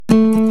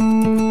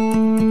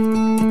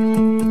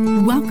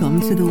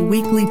Welcome to the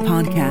weekly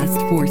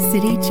podcast for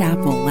City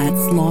Chapel at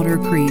Slaughter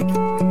Creek,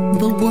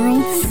 the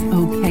world's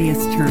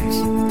okayest church,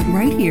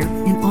 right here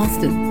in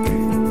Austin.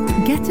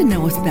 Get to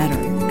know us better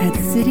at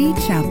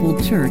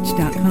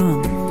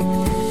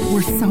citychapelchurch.com.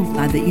 We're so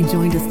glad that you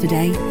joined us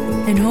today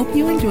and hope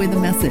you enjoy the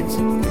message.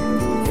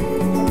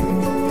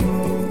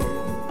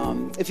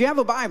 If you have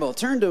a Bible,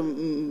 turn to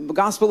the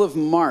Gospel of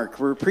Mark.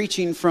 We're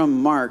preaching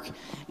from Mark,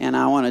 and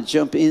I want to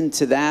jump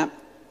into that.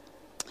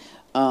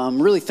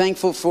 Really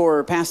thankful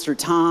for Pastor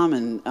Tom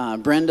and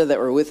Brenda that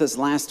were with us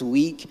last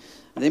week.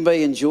 Did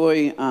anybody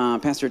enjoy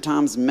Pastor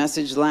Tom's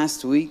message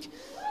last week?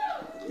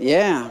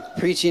 Yeah,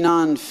 preaching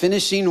on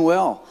finishing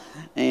well,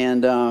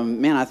 and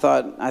man, I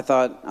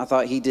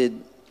thought he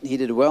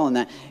did well in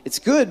that. It's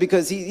good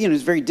because he's a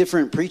very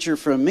different preacher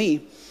from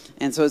me.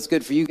 And so it's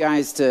good for you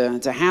guys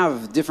to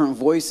have different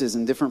voices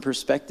and different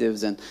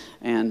perspectives and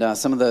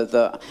some of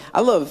the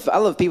I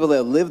love people that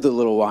have lived a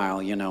little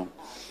while, you know.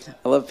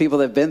 I love people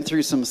that have been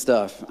through some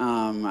stuff.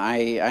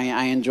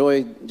 I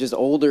enjoy just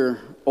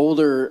older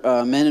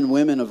men and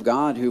women of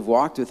God who've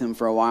walked with Him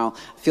for a while.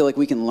 I feel like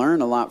we can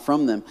learn a lot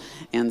from them.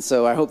 And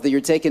so I hope that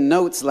you're taking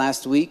notes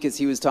last week as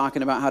he was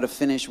talking about how to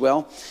finish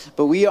well.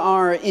 But we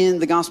are in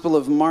the Gospel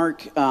of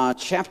Mark,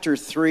 chapter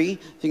 3.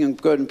 If you can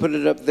go ahead and put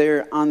it up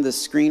there on the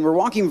screen. We're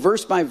walking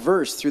verse by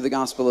verse through the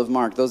Gospel of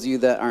Mark. Those of you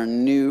that are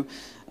new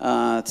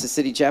to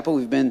City Chapel,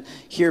 we've been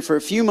here for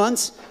a few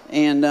months.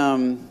 And I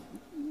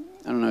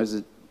don't know, is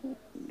it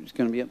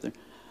going to be up there?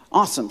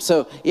 Awesome.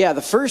 So, yeah,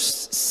 the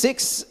first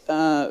 6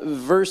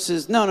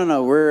 verses.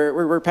 No.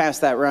 We're past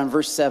that. We're on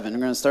verse 7. We're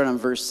going to start on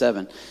verse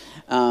 7.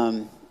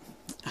 I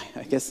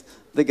guess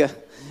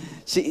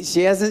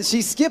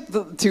she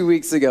skipped 2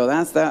 weeks ago.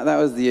 That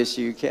was the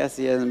issue.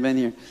 Cassie hasn't been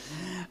here.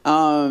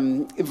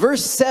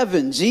 Verse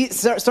 7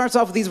 starts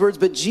off with these words,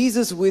 but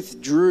Jesus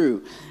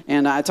withdrew.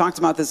 And I talked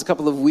about this a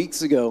couple of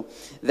weeks ago,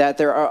 that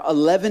there are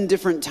 11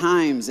 different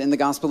times in the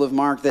Gospel of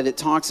Mark that it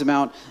talks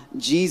about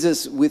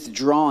Jesus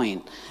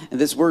withdrawing. And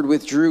this word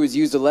withdrew is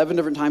used 11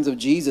 different times of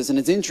Jesus. And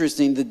it's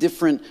interesting, the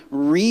different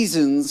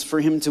reasons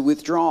for him to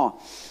withdraw.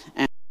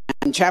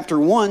 In chapter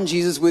 1,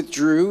 Jesus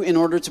withdrew in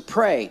order to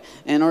pray,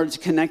 in order to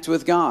connect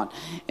with God,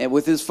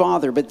 with his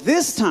Father. But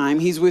this time,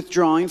 he's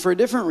withdrawing for a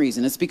different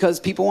reason. It's because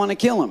people want to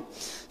kill him.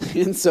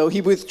 And so he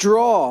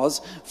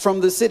withdraws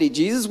from the city.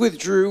 Jesus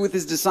withdrew with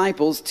his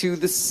disciples to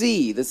the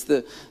sea. That's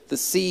the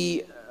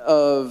Sea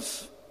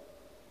of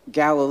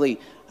Galilee.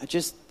 I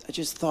just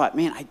thought,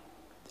 man,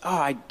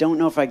 I don't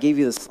know if I gave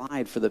you the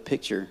slide for the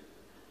picture.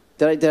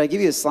 Did I give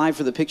you a slide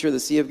for the picture of the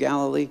Sea of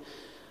Galilee?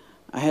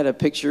 I had a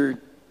picture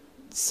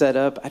set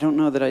up. I don't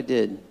know that I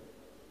did.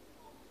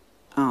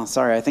 Oh,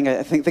 sorry. I think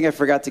I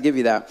forgot to give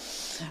you that.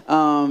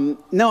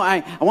 No,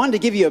 I wanted to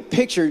give you a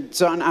picture,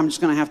 so I'm just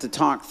going to have to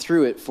talk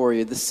through it for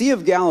you. The Sea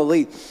of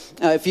Galilee,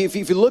 if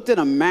you looked at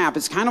a map,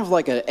 it's kind of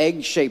like an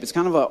egg shape. It's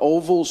kind of an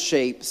oval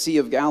shape, Sea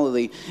of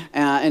Galilee,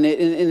 and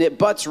it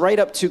butts right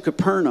up to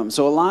Capernaum.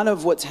 So a lot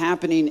of what's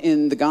happening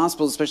in the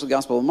Gospels, especially the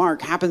Gospel of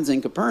Mark, happens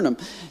in Capernaum.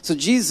 So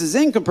Jesus is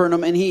in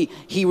Capernaum, and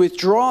he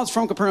withdraws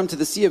from Capernaum to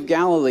the Sea of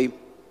Galilee.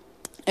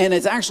 And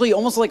it's actually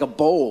almost like a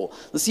bowl.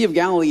 The Sea of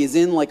Galilee is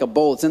in like a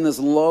bowl. It's in this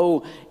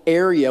low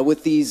area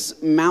with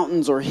these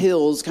mountains or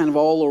hills kind of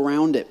all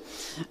around it.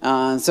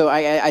 So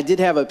I did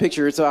have a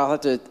picture, so I'll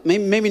have to,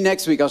 maybe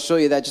next week I'll show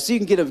you that, just so you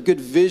can get a good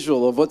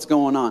visual of what's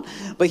going on.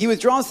 But he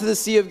withdraws to the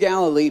Sea of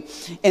Galilee,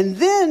 and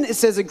then it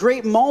says a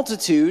great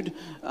multitude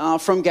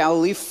from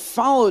Galilee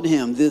followed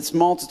him. This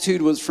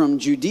multitude was from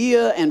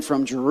Judea and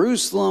from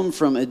Jerusalem,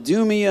 from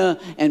Idumea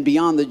and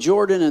beyond the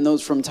Jordan, and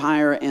those from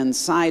Tyre and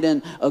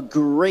Sidon, a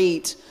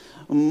great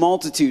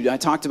multitude. I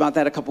talked about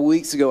that a couple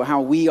weeks ago,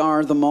 how we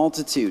are the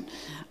multitude.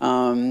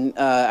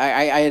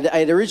 I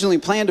had originally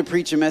planned to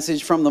preach a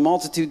message from the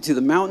multitude to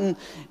the mountain,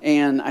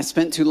 and I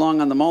spent too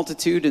long on the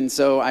multitude, and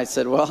so I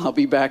said, well, I'll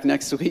be back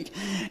next week.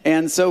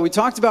 And so we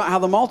talked about how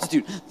the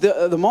multitude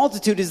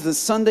is the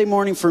Sunday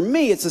morning. For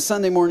me, it's a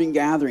Sunday morning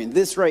gathering.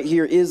 This right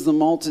here is the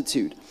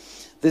multitude.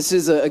 This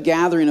is a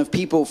gathering of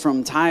people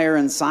from Tyre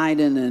and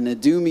Sidon and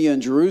Idumea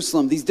and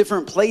Jerusalem. These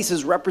different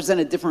places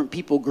represented different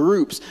people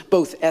groups,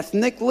 both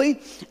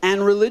ethnically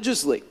and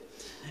religiously.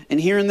 And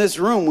here in this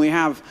room, we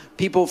have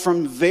people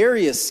from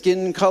various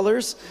skin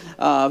colors,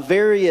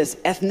 various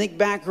ethnic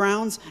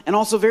backgrounds, and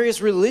also various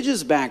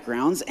religious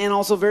backgrounds, and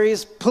also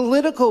various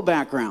political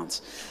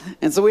backgrounds.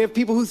 And so we have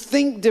people who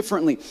think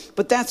differently.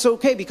 But that's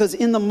okay, because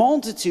in the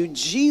multitude,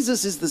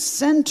 Jesus is the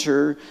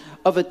center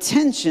of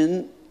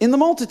attention in the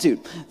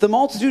multitude. The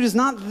multitude is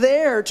not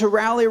there to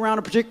rally around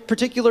a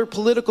particular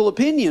political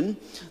opinion.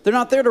 They're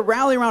not there to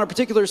rally around a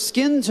particular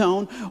skin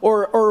tone,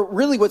 or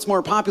really what's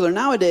more popular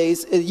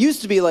nowadays. It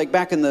used to be like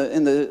back in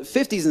the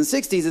 50s and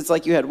 60s, it's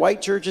like you had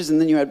white churches, and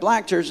then you had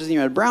black churches, and you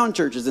had brown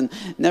churches, and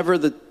never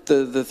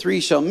the three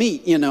shall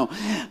meet, you know.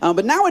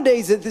 But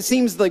nowadays, it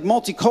seems like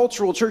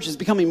multicultural church is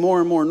becoming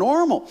more and more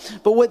normal.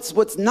 But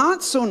what's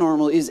not so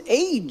normal is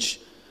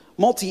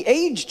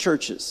multi-age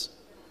churches.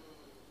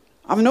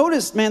 I've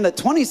noticed, man, that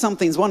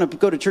 20-somethings want to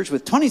go to church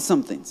with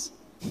 20-somethings.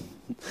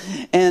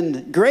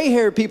 And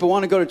gray-haired people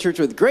want to go to church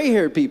with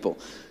gray-haired people.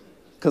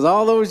 Because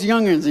all those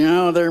youngins,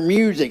 their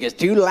music is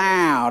too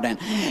loud. And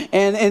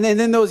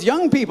then those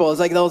young people, it's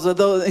like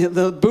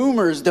the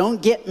boomers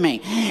don't get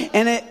me.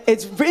 And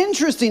it's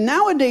interesting.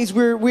 Nowadays,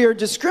 we are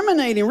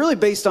discriminating really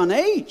based on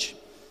age.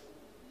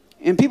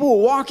 And people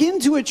will walk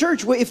into a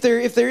church, if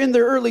they're in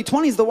their early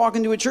 20s, they'll walk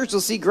into a church, they'll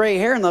see gray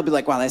hair, and they'll be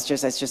like, wow, that's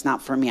just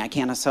not for me. I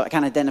can't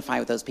identify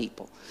with those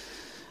people.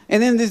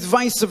 And then it's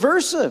vice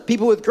versa.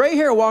 People with gray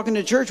hair walk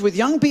into church with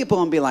young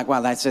people and be like,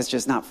 wow, that's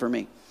just not for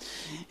me.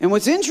 And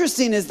what's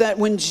interesting is that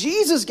when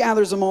Jesus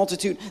gathers a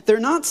multitude, they're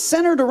not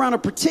centered around a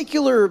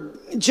particular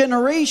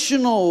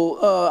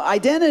generational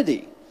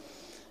identity.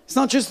 It's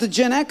not just the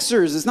Gen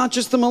Xers. It's not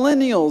just the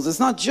millennials. It's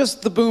not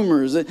just the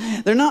boomers.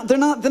 They're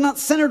not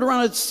centered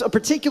around a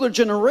particular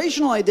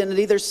generational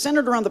identity. They're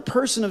centered around the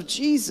person of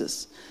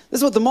Jesus. This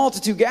is what the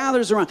multitude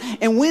gathers around.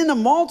 And when a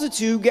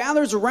multitude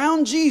gathers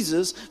around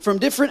Jesus from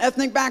different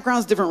ethnic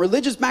backgrounds, different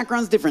religious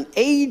backgrounds, different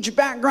age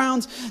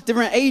backgrounds,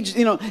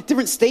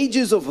 different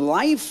stages of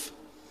life,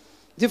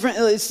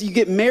 you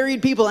get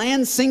married people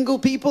and single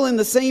people in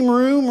the same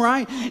room,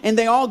 right? And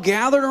they all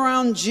gathered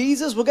around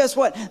Jesus. Well, guess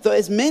what?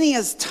 As many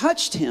as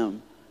touched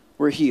him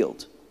were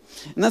healed.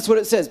 And that's what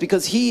it says,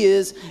 because he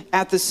is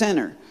at the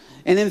center.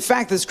 And in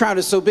fact, this crowd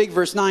is so big,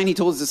 verse 9, he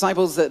told his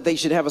disciples that they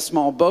should have a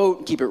small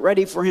boat, keep it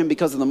ready for him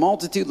because of the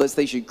multitude, lest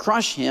they should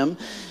crush him.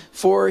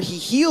 For he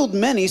healed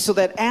many, so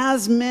that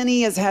as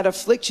many as had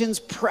afflictions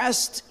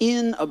pressed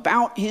in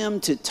about him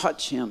to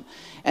touch him.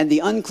 And the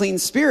unclean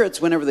spirits,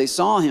 whenever they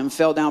saw him,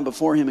 fell down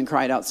before him and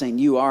cried out, saying,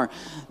 you are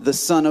the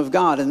Son of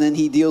God. And then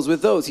he deals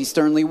with those. He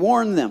sternly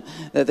warned them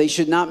that they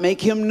should not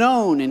make him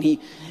known.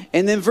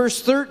 And then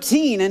verse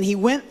 13, and he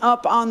went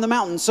up on the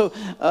mountain. So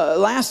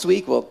last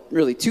week, well,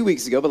 really 2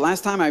 weeks ago, but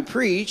last time I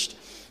preached,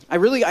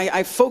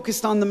 I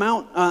focused on the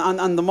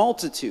on the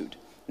multitude.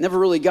 Never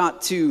really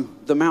got to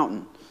the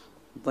mountain.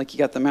 Like you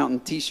got the mountain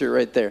t-shirt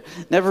right there.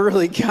 Never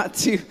really got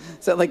to,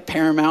 is that like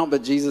Paramount,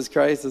 but Jesus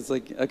Christ? It's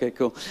like, okay,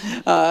 cool.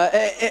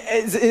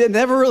 It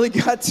never really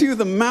got to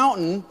the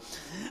mountain.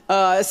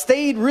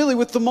 Stayed really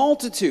with the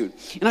multitude.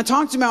 And I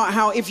talked about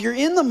how if you're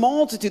in the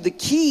multitude, the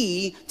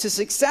key to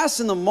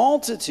success in the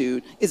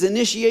multitude is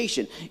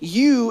initiation.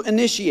 You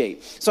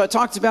initiate. So I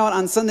talked about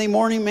on Sunday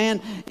morning, man,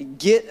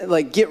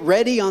 get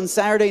ready on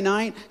Saturday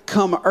night,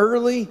 come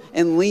early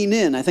and lean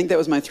in. I think that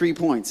was my 3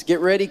 points.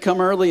 Get ready,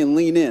 come early, and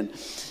lean in.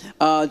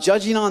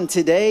 Judging on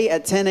today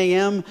at 10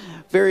 a.m.,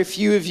 very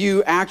few of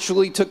you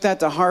actually took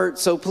that to heart,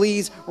 so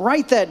please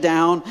write that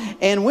down.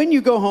 And when you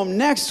go home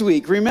next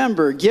week,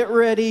 remember, get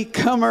ready,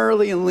 come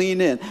early, and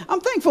lean in. I'm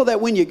thankful that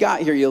when you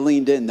got here, you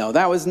leaned in, though.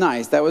 That was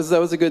nice. That was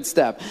a good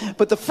step.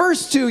 But the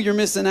first two you're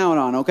missing out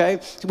on, okay?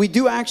 We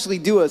do actually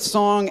do a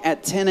song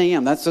at 10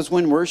 a.m. That's just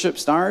when worship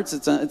starts.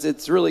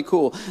 It's really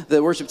cool.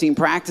 The worship team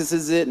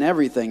practices it and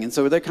everything, and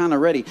so they're kind of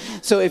ready.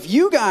 So if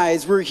you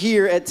guys were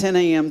here at 10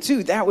 a.m.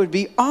 too, that would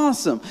be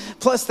awesome.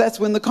 Plus, that's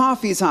when the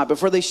coffee's hot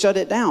before they shut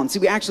it down.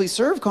 See, we actually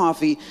serve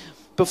coffee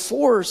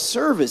before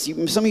service.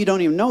 Some of you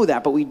don't even know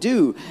that, but we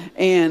do.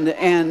 And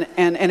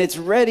it's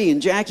ready. And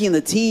Jackie and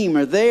the team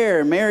are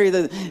there. Mary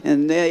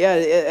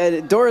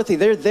and Dorothy,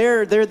 they're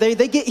there.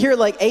 They get here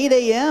like 8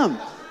 a.m.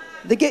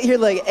 They get here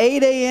like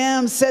 8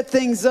 a.m., set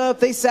things up.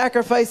 They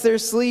sacrifice their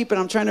sleep, and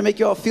I'm trying to make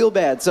you all feel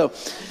bad. So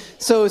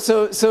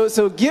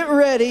get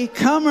ready,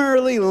 come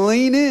early,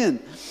 lean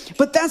in.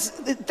 But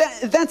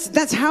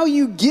that's how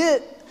you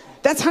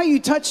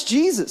touch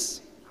Jesus.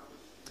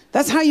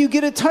 That's how you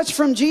get a touch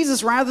from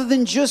Jesus rather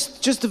than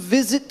just a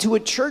visit to a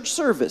church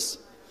service.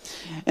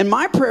 And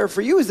my prayer for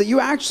you is that you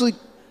actually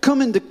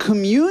come into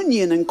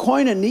communion and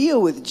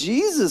koinonia with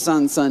Jesus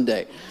on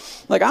Sunday.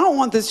 Like, I don't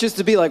want this just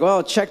to be like, well,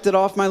 I checked it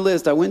off my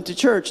list. I went to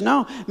church.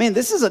 No, man,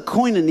 this is a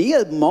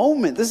koinonia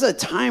moment. This is a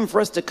time for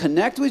us to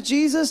connect with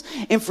Jesus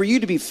and for you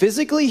to be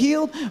physically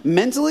healed,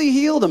 mentally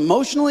healed,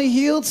 emotionally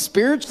healed,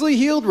 spiritually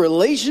healed,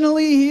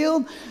 relationally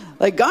healed.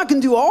 Like, God can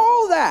do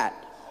all that.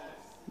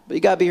 But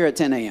you got to be here at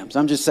 10 a.m.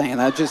 So I'm just saying,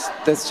 that's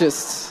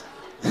just,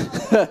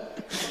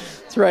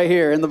 it's right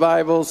here in the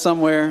Bible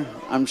somewhere.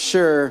 I'm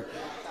sure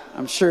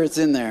it's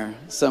in there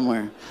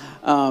somewhere.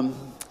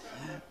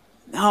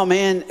 No,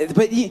 man,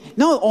 but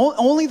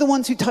only the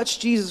ones who touched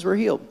Jesus were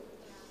healed.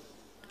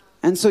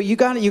 And so you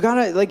gotta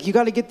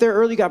get there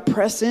early. You gotta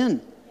press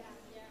in.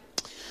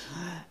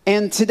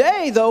 And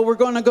today, though, we're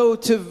going to go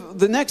to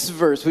the next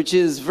verse, which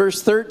is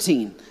verse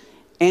 13.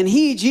 And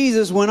he,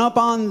 Jesus, went up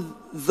on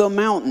the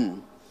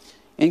mountain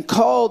and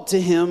called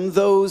to him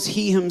those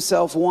he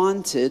himself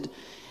wanted,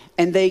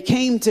 and they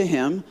came to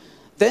him.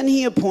 Then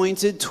he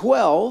appointed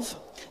 12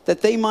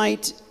 that they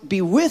might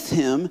be with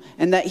him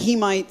and that he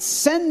might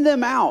send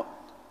them out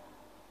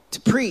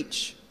to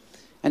preach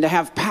and to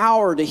have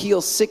power to heal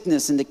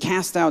sickness and to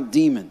cast out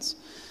demons.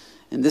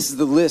 And this is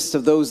the list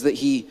of those that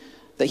he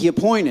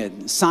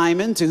appointed.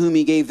 Simon, to whom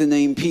he gave the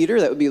name Peter,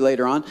 that would be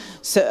later on.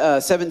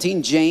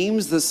 17,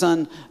 James, the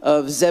son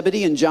of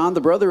Zebedee, and John, the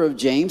brother of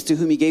James, to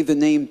whom he gave the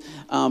name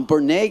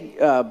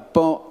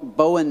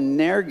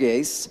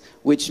Boanerges,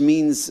 which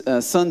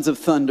means sons of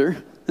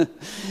thunder.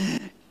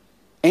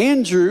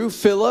 Andrew,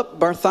 Philip,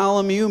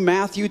 Bartholomew,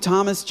 Matthew,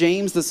 Thomas,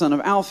 James, the son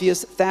of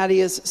Alphaeus,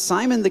 Thaddeus,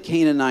 Simon the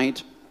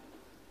Canaanite,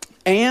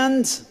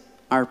 and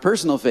our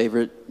personal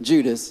favorite,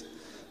 Judas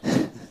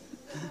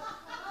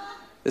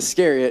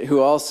Iscariot, who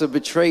also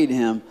betrayed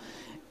him,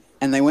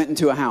 and they went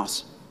into a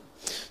house.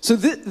 So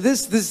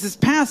this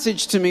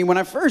passage to me, when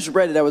I first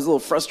read it, I was a little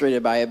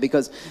frustrated by it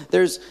because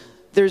there's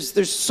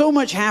so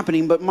much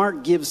happening, but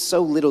Mark gives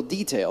so little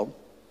detail.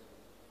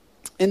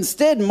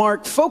 Instead,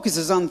 Mark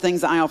focuses on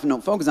things that I often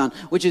don't focus on,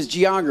 which is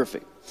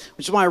geography,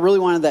 which is why I really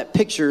wanted that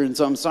picture, and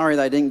so I'm sorry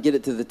that I didn't get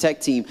it to the tech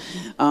team,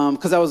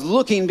 because I was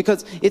looking,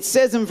 because it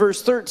says in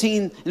verse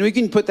 13, and we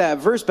can put that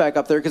verse back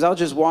up there, because I'll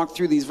just walk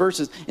through these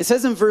verses. It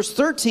says in verse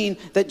 13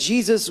 that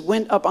Jesus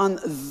went up on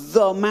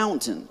the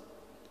mountain.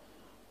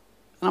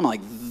 And I'm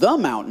like, the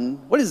mountain?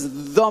 What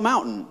is the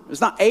mountain?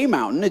 It's not a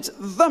mountain, it's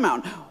the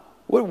mountain.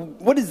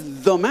 What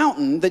is the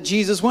mountain that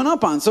Jesus went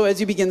up on? So as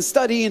you begin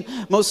studying,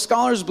 most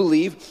scholars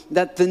believe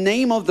that the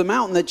name of the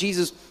mountain that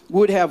Jesus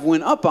would have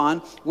went up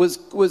on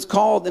was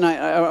called, and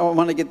I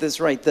want to get this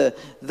right,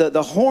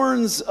 the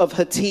Horns of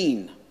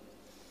Hattin.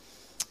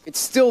 It's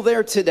still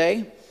there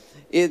today.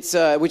 It's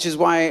which is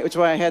why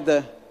I had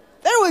there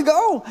we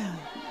go.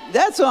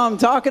 That's what I'm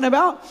talking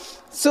about.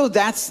 So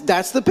that's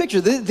the picture.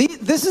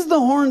 This is the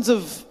Horns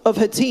of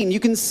Hattin.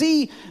 You can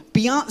see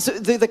beyond. So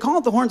they call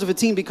it the Horns of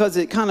Hattin because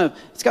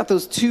it's got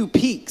those two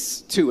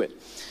peaks to it.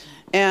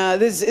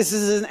 This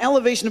is an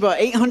elevation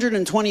about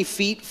 820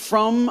 feet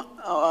from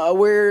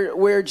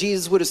where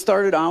Jesus would have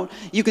started out.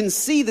 You can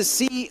see the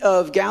Sea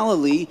of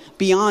Galilee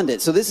beyond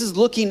it. So this is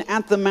looking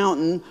at the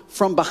mountain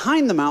from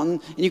behind the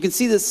mountain, and you can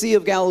see the Sea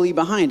of Galilee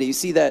behind it. You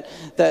see that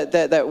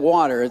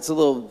water. It's a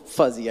little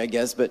fuzzy, I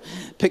guess, but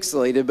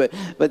pixelated.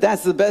 But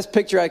that's the best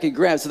picture I could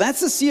grab. So that's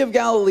the Sea of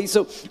Galilee.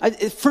 So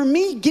for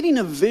me, getting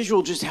a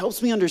visual just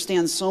helps me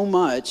understand so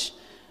much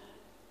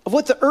of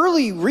what the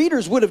early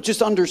readers would have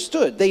just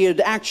understood. They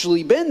had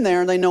actually been there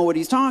and they know what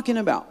he's talking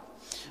about.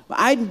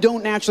 I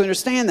don't naturally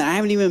understand that. I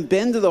haven't even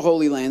been to the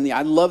Holy Land.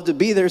 I'd love to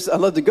be there. I'd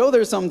love to go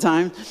there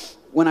sometime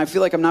when I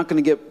feel like I'm not going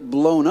to get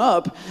blown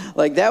up.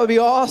 Like, that would be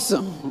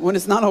awesome. When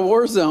it's not a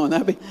war zone,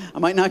 I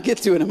might not get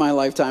to it in my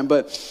lifetime.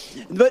 But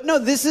no,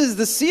 this is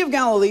the Sea of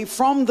Galilee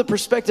from the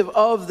perspective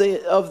of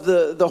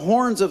the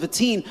Horns of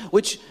Hattin,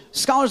 which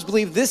scholars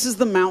believe this is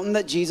the mountain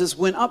that Jesus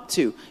went up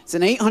to. It's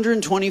an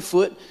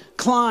 820-foot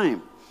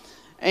climb.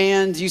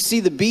 And you see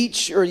the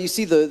beach, or you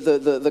see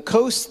the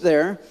coast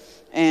there,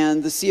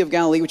 and the Sea of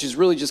Galilee, which is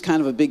really just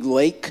kind of a big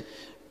lake.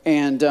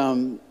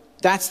 And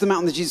that's the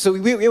mountain that Jesus... So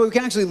we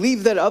can actually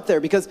leave that up there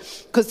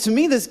because to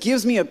me, this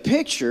gives me a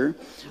picture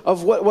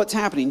of what's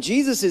happening.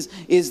 Jesus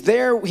is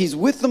there. He's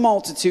with the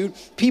multitude.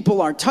 People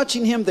are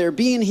touching him. They're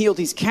being healed.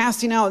 He's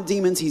casting out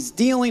demons. He's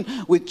dealing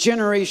with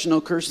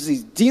generational curses.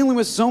 He's dealing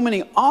with so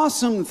many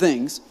awesome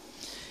things.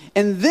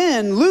 And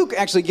then Luke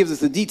actually gives us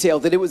the detail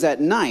that it was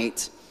at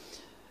night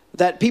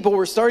that people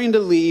were starting to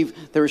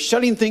leave, they were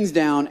shutting things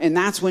down, and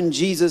that's when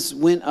Jesus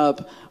went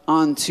up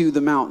onto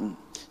the mountain.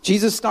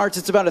 Jesus starts,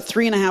 it's about a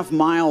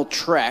 3.5-mile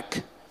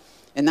trek,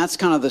 and that's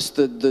kind of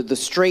the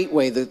straight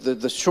way,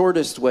 the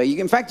shortest way.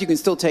 In fact, you can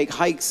still take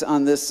hikes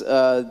on this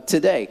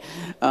today,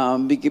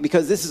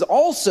 because this is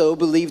also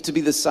believed to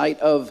be the site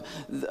of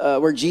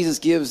where Jesus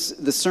gives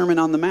the Sermon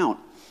on the Mount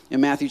in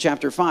Matthew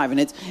chapter 5.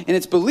 And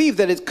it's believed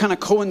that it kind of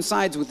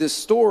coincides with this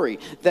story.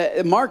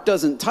 That Mark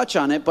doesn't touch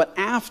on it, but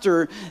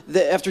after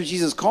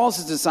Jesus calls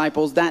his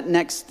disciples,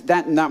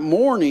 that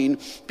morning,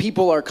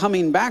 people are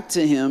coming back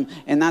to him,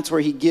 and that's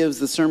where he gives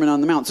the Sermon on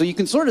the Mount. So you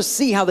can sort of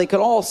see how they could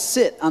all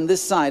sit on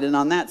this side and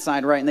on that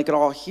side, right? And they could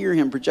all hear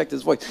him project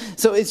his voice.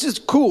 So it's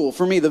just cool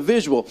for me, the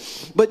visual.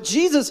 But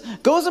Jesus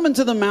goes up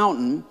into the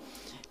mountain,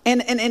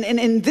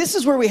 and this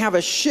is where we have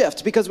a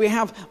shift, because we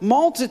have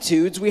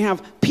multitudes, we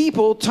have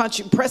people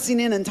pressing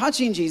in and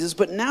touching Jesus,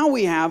 but now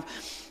we have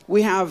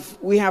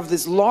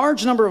this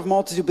large number of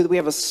multitude, but we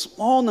have a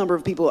small number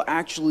of people who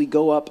actually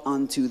go up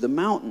onto the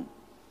mountain.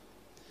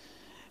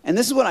 And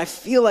this is what I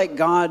feel like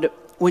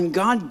when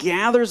God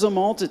gathers a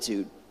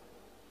multitude,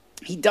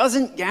 he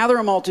doesn't gather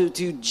a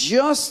multitude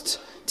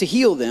just to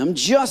heal them,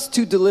 just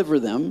to deliver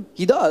them.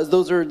 He does.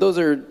 Those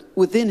are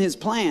within his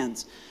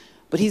plans.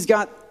 But he's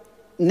got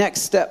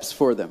next steps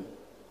for them.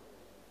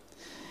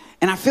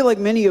 And I feel like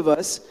many of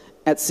us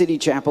at City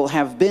Chapel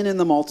have been in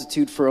the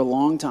multitude for a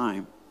long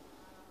time.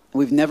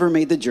 We've never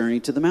made the journey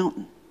to the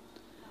mountain.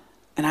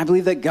 And I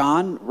believe that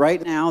God,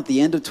 right now, at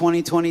the end of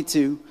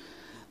 2022,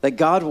 that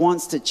God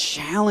wants to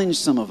challenge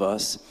some of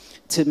us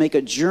to make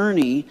a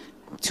journey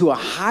to a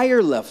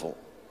higher level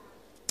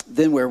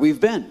than where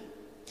we've been.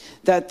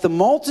 That the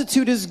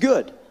multitude is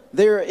good.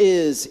 There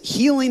is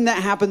healing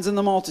that happens in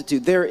the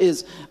multitude. There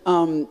is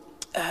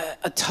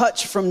a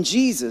touch from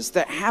Jesus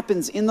that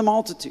happens in the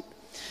multitude.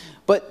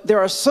 But there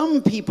are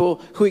some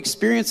people who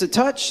experience a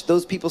touch.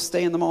 Those people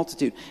stay in the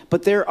multitude.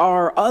 But there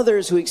are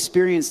others who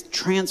experience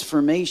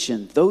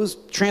transformation. Those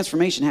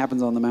transformation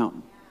happens on the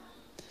mountain.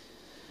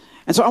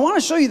 And so I want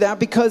to show you that,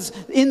 because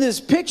in this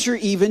picture,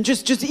 even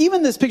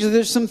this picture,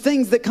 there's some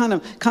things that kind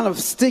of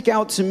stick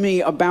out to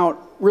me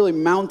about really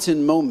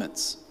mountain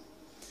moments.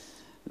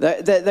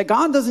 That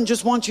God doesn't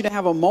just want you to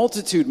have a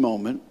multitude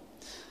moment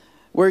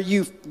where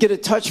you get a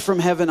touch from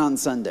heaven on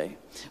Sunday.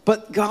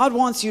 But God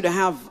wants you to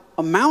have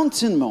a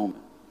mountain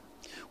moment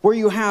where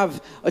you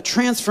have a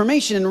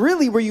transformation and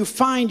really where you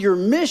find your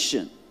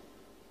mission.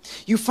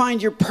 You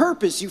find your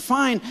purpose. You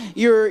find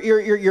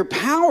your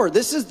power.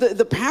 This is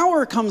the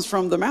power comes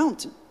from the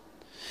mountain.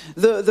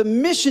 The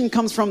mission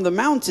comes from the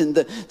mountain.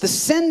 The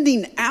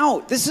sending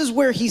out. This is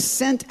where he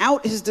sent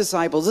out his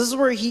disciples. This is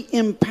where he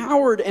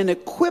empowered and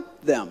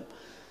equipped them,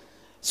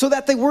 so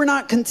that they were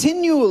not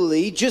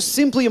continually just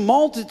simply a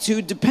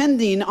multitude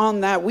depending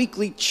on that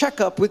weekly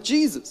checkup with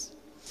Jesus.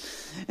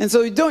 And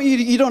so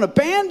you don't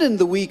abandon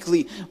the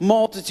weekly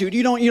multitude.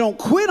 You don't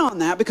quit on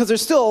that, because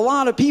there's still a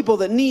lot of people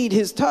that need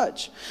his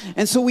touch.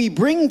 And so we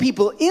bring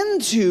people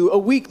into a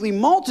weekly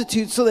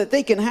multitude so that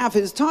they can have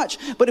his touch.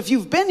 But if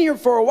you've been here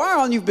for a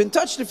while and you've been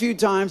touched a few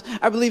times,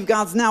 I believe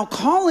God's now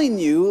calling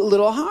you a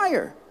little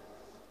higher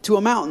to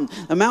a mountain.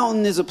 A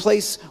mountain is a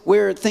place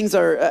where things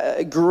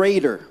are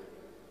greater.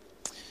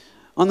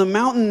 On the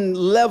mountain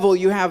level,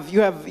 you have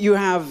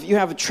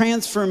a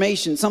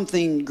transformation,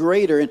 something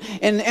greater,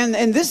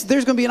 and this,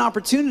 there's going to be an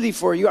opportunity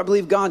for you. I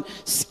believe God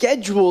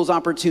schedules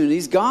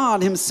opportunities.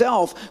 God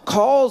Himself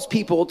calls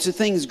people to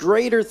things,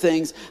 greater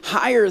things,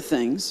 higher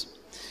things.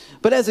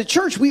 But as a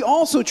church, we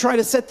also try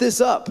to set this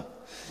up.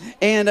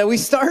 And we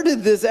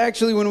started this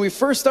actually when we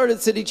first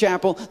started City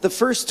Chapel. The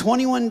first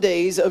 21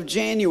 days of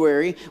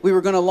January, we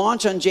were going to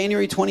launch on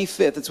January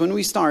 25th. That's when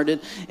we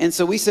started. And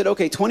so we said,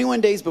 okay, 21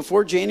 days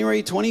before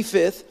January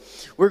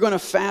 25th, we're going to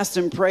fast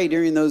and pray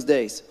during those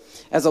days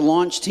as a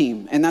launch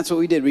team. And that's what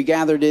we did. We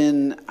gathered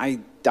in,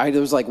 there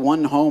was like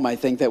one home, I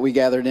think, that we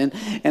gathered in.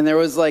 And there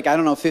was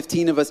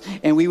 15 of us.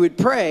 And we would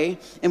pray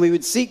and we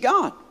would seek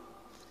God.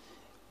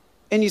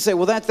 And you say,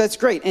 well, that's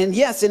great. And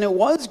yes, and it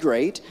was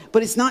great,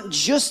 but it's not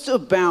just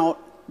about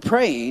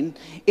praying.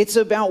 It's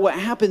about what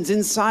happens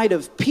inside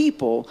of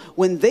people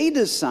when they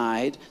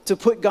decide to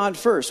put God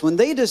first. When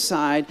they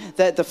decide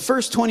that the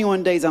first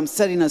 21 days I'm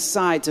setting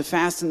aside to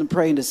fast and to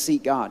pray and to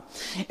seek God.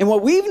 And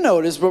what we've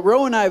noticed, what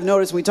Ro and I have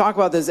noticed, we talk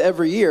about this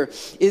every year,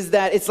 is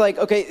that it's like,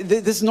 okay,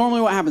 this is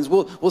normally what happens.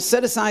 We'll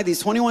set aside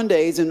these 21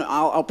 days and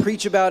I'll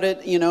preach about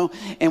it,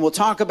 and we'll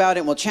talk about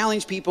it and we'll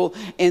challenge people.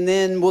 And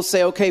then we'll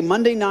say, okay,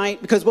 Monday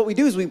night, because what we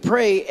do is we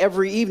pray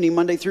every evening,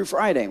 Monday through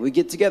Friday. We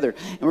get together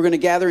and we're going to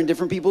gather in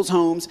different people's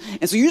homes.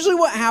 And so usually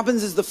what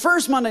happens is the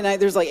first Monday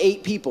night, there's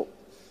 8 people.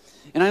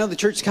 And I know the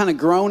church has kind of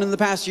grown in the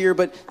past year,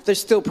 but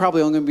there's still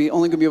probably only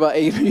going to be about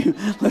 8 of you.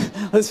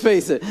 Let's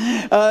face it.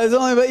 It's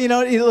only about,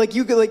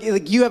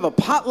 you have a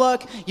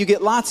potluck, you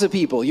get lots of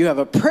people. You have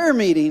a prayer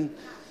meeting.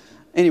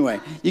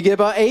 Anyway, you get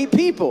about 8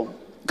 people.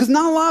 Because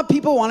not a lot of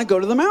people want to go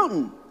to the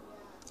mountain.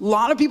 A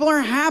lot of people are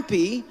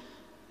happy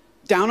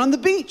down on the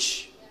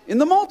beach in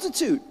the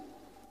multitude.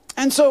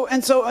 And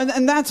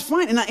that's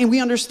fine. And we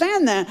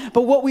understand that.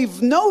 But what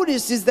we've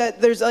noticed is that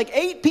there's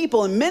 8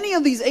 people, and many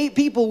of these 8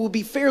 people will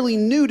be fairly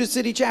new to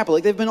City Chapel.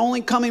 They've been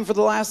only coming for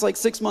the last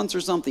 6 months or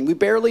something. We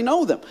barely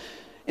know them.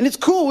 And it's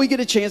cool. We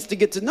get a chance to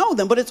get to know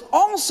them. But it's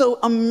also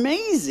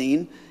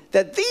amazing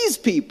that these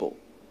people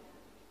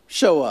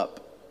show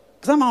up.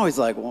 Because I'm always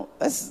well,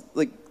 that's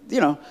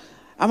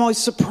I'm always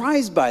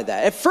surprised by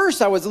that. At first,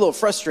 I was a little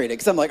frustrated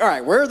because I'm all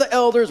right, where are the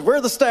elders? Where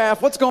are the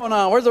staff? What's going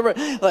on? Where's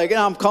the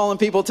I'm calling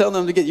people,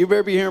 telling them you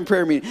better be here in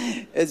prayer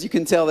meeting. As you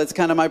can tell, that's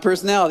kind of my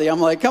personality. I'm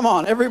come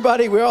on,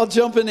 everybody, we're all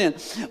jumping in.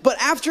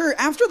 But after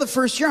the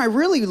first year, I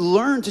really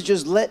learned to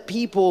just let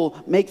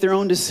people make their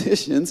own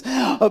decisions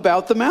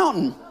about the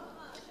mountain.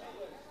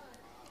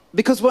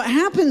 Because what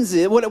happens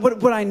is,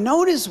 what I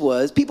noticed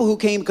was people who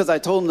came because I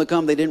told them to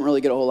come, they didn't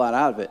really get a whole lot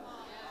out of it.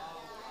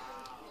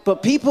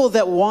 But people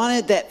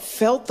that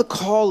felt the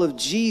call of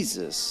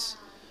Jesus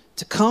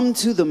to come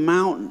to the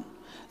mountain,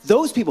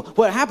 those people,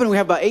 what happened, we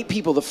have about 8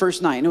 people the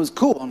first night, and it was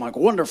cool. I'm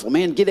wonderful,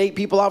 man, get 8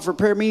 people out for a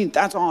prayer meeting,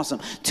 that's awesome.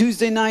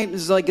 Tuesday night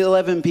is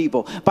 11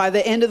 people. By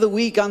the end of the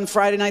week, on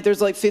Friday night,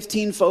 there's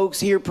 15 folks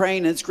here praying,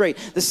 and it's great.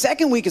 The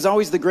second week is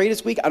always the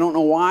greatest week, I don't know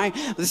why.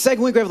 But the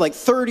second week, we have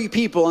 30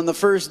 people on the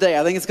first day.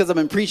 I think it's because I've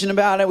been preaching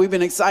about it, we've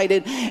been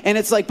excited, and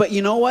it's but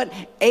you know what?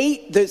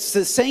 8, it's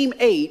the same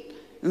 8,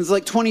 and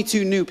it's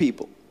 22 new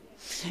people.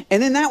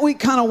 And then that week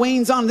kind of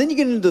wanes on. Then you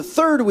get into the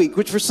third week,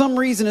 which for some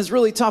reason is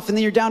really tough. And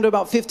then you're down to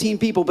about 15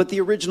 people, but the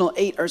original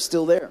 8 are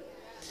still there.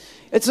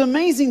 It's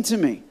amazing to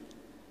me.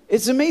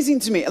 It's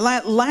amazing to me.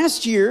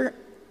 Last year,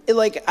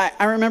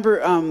 I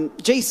remember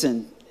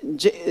Jason,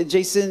 is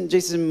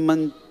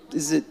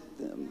it?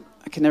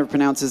 I can never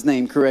pronounce his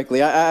name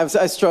correctly. I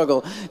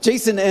struggle.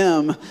 Jason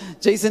M.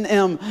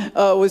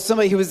 Was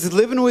somebody who was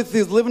living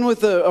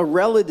with a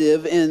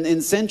relative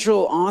in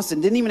central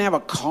Austin. Didn't even have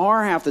a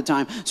car half the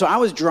time. So I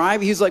was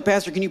driving. He was like,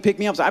 Pastor, can you pick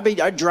me up? So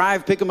I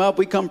drive, pick him up.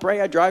 We come pray.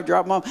 I drive,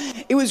 drop him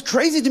off. It was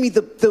crazy to me,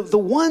 the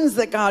ones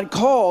that God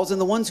calls and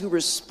the ones who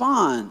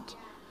respond.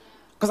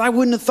 Because I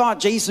wouldn't have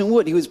thought Jason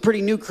would. He was a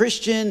pretty new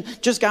Christian,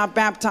 just got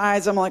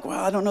baptized. I'm well,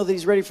 I don't know that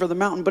he's ready for the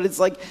mountain, but it's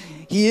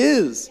he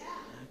is.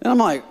 And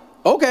I'm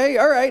Okay,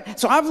 all right.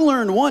 So I've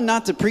learned, one,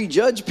 not to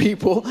prejudge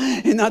people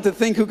and not to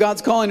think who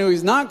God's calling, who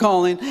he's not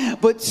calling.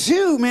 But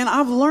two, man,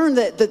 I've learned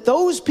that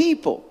those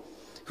people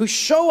who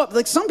show up,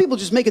 like some people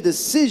just make a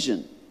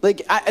decision.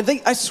 Like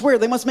I swear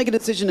they must make a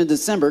decision in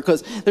December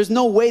because there's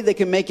no way they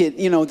can make it,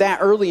 that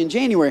early in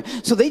January.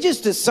 So they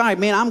just decide,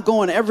 man, I'm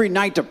going every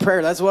night to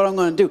prayer. That's what I'm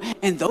going to do.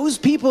 And those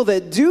people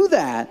that do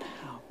that,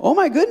 oh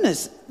my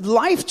goodness,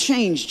 life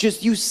change.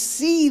 Just you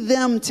see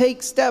them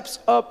take steps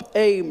up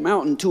a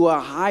mountain to a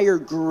higher,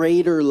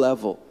 greater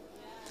level.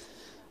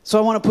 So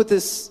I want to put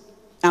this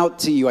out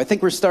to you. I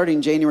think we're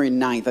starting January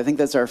 9th. I think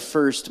that's our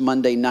first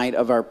Monday night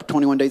of our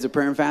 21 days of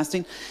prayer and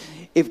fasting.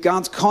 If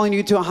God's calling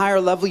you to a higher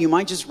level, you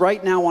might just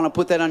right now want to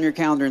put that on your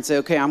calendar and say,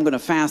 okay, I'm going to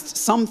fast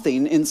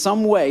something in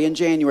some way in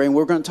January, and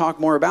we're going to talk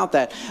more about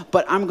that.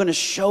 But I'm going to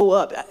show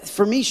up.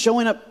 For me,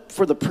 showing up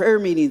for the prayer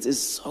meetings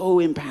is so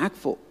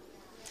impactful.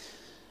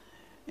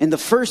 And the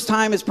first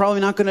time is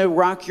probably not going to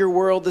rock your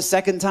world. The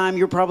second time,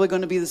 you're probably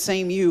going to be the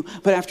same you.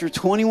 But after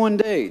 21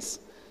 days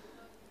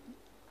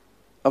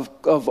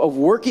of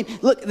working,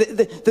 look,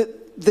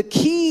 the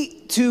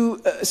key to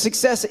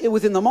success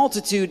within the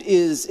multitude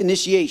is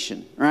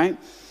initiation, right?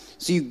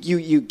 So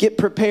you get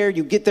prepared,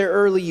 you get there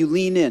early, you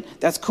lean in.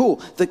 That's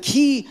cool. The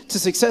key to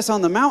success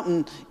on the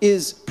mountain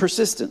is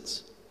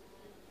persistence.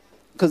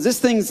 Because this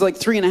thing's like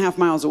 3.5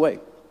 miles away.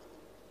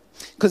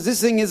 Because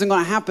this thing isn't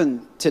going to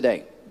happen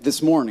today,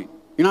 this morning.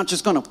 You're not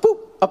just going to boop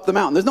up the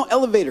mountain. There's no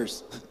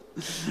elevators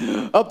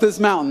up this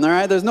mountain, all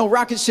right? There's no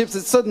rocket ships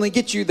that suddenly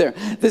get you there.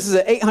 This is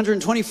an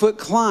 820-foot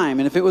climb,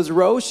 and if it was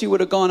Rose, she would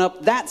have gone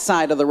up that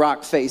side of the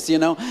rock face,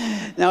 Now,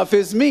 if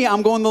it's me,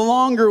 I'm going the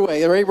longer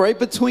way, right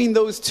between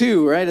those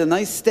two, right? A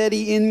nice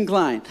steady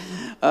incline.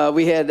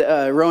 We had,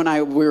 Ro and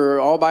I, we were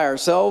all by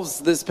ourselves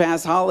this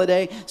past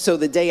holiday. So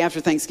the day after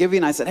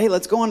Thanksgiving, I said, hey,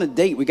 let's go on a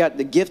date. We got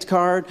the gift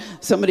card.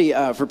 Somebody,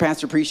 for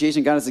Pastor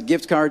Appreciation, got us a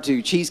gift card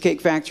to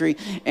Cheesecake Factory.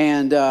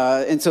 And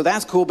so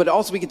that's cool. But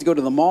also we get to go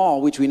to the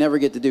mall, which we never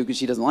get to do because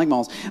she doesn't like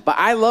malls. But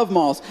I love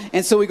malls.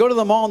 And so we go to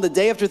the mall on the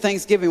day after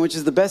Thanksgiving, which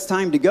is the best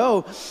time to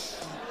go.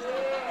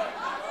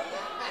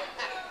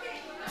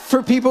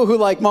 For people who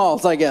like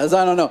malls, I guess.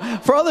 I don't know.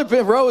 For other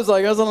people, Ro was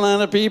like, there's a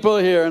lot of people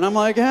here. And I'm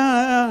like,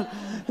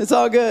 it's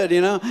all good,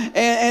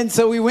 And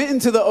so we went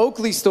into the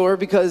Oakley store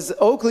because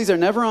Oakleys are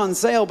never on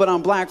sale, but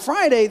on Black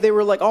Friday, they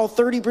were like all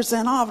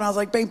 30% off. And I was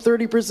like, babe,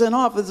 30%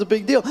 off is a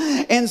big deal.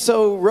 And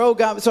so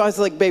so I was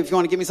like, babe, if you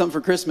want to give me something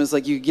for Christmas,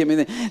 like you give me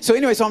that. So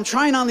anyway, so I'm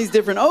trying on these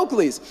different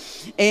Oakleys.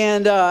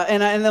 And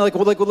then like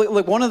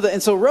one of the,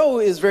 and so Ro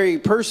is very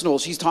personal.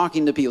 She's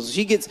talking to people. So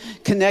she gets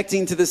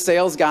connecting to the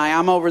sales guy.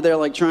 I'm over there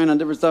like trying on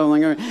different stuff.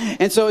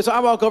 And so I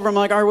walk over, I'm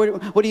like, all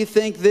right, what do you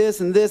think this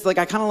and this? Like,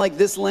 I kind of like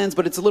this lens,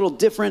 but it's a little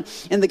different.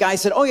 And the guy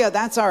said, oh yeah,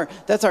 that's our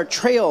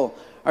trail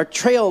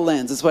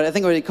lens. That's what I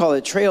think they call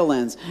it, trail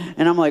lens.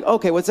 And I'm like,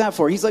 okay, what's that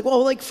for? He's like,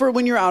 well, like for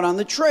when you're out on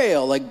the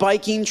trail, like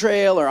biking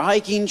trail or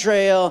hiking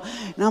trail.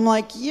 And I'm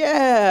like,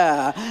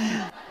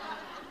 yeah,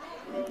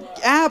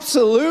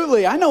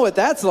 absolutely. I know what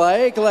that's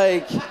like.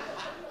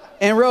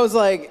 And Ro's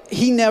like,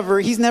 he's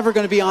never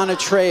going to be on a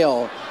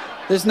trail.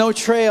 There's no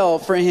trail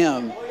for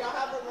him.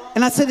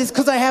 And I said, it's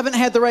because I haven't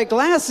had the right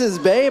glasses,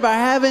 babe. I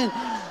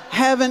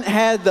haven't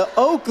had the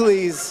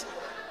Oakleys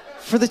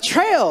for the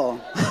trail.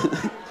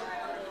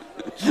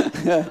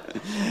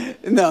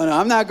 No,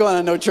 I'm not going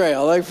on no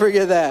trail. Like,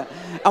 forget that.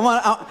 I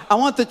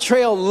want the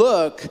trail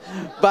look,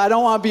 but I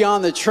don't want to be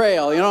on the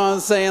trail. You know what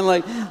I'm saying?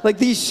 Like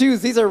these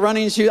shoes, these are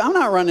running shoes. I'm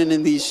not running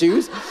in these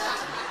shoes.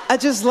 I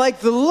just like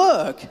the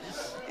look.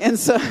 And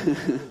so,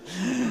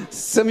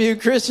 some of you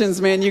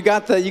Christians, man, you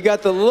got the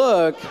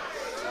look,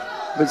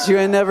 but you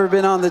ain't never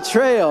been on the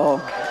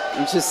trail.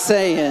 I'm just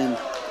saying.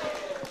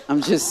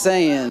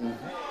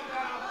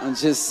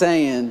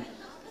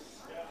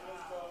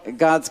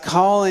 God's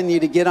calling you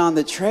to get on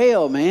the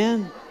trail,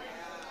 man.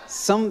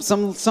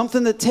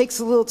 Something that takes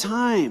a little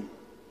time.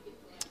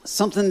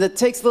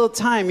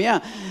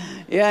 Yeah.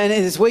 Yeah, and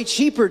it's way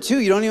cheaper too.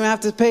 You don't even have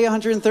to pay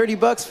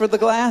 $130 for the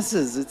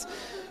glasses. It's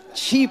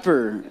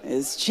cheaper.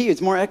 It's cheap. It's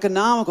more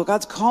economical.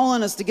 God's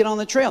calling us to get on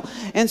the trail.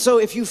 And so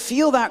if you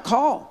feel that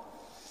call,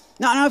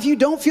 now if you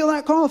don't feel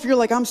that call, if you're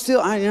like, I'm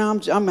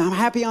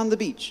happy on the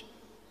beach.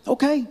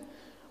 Okay.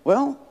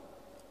 Well,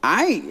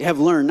 I have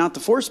learned not to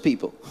force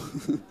people.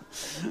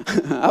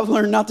 I've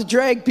learned not to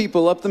drag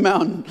people up the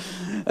mountain.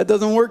 That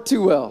doesn't work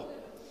too well.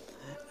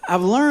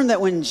 I've learned that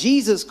when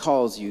Jesus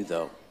calls you,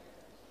 though,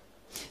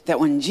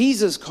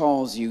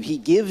 he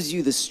gives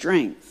you the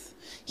strength.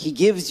 He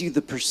gives you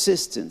the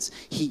persistence.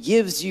 He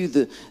gives you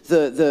the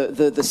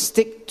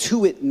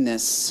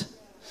stick-to-itness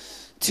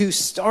to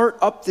start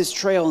up this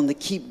trail and to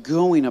keep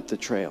going up the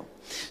trail,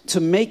 to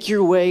make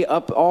your way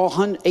up all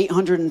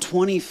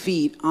 820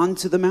 feet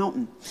onto the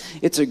mountain.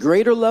 It's a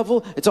greater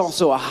level. It's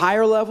also a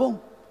higher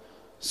level.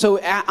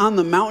 So on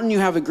the mountain, you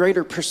have a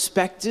greater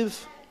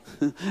perspective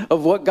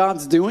of what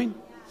God's doing.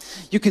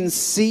 You can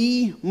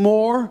see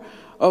more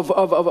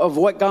of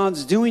what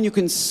God's doing. You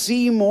can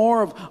see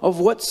more of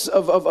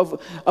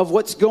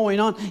what's going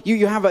on.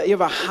 You have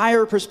a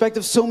higher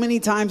perspective. So many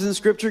times in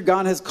Scripture,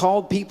 God has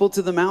called people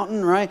to the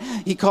mountain, right?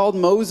 He called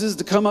Moses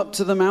to come up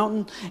to the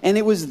mountain, and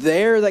it was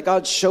there that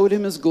God showed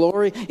him his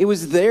glory. It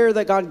was there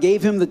that God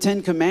gave him the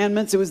 10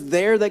 Commandments. It was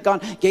there that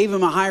God gave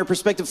him a higher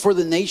perspective for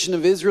the nation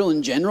of Israel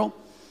in general,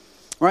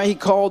 right? He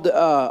called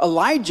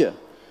Elijah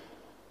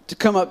to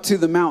come up to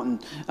the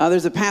mountain.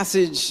 There's a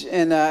passage,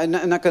 and I'm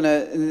not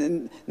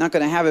gonna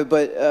have it,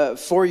 but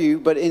for you.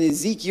 But in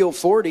Ezekiel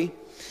 40,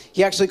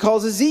 he actually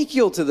calls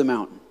Ezekiel to the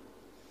mountain,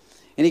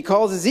 and he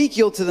calls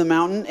Ezekiel to the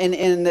mountain,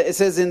 and it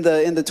says in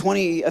the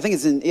 20, I think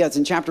it's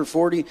in chapter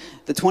 40,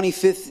 the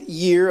 25th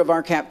year of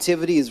our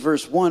captivity is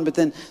verse 1. But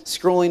then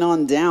scrolling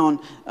on down,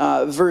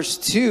 verse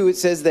 2, it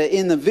says that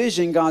in the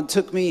vision God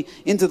took me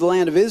into the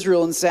land of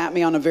Israel and sat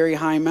me on a very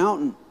high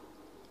mountain.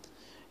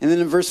 And then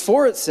in verse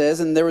 4 it says,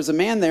 and there was a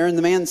man there, and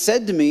the man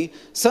said to me,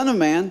 Son of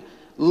man,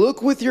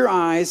 look with your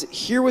eyes,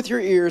 hear with your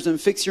ears,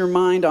 and fix your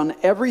mind on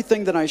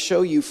everything that I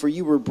show you, for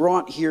you were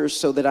brought here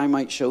so that I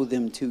might show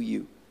them to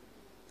you.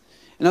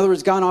 In other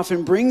words, God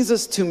often brings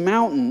us to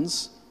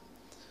mountains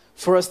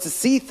for us to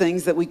see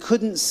things that we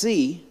couldn't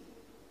see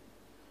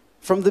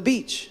from the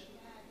beach,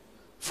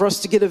 for us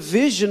to get a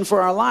vision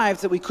for our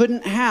lives that we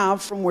couldn't have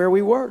from where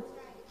we were.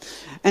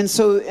 And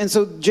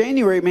so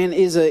January, man,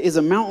 is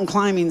a mountain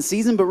climbing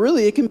season, but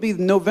really it can be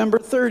November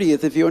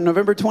 30th if you want,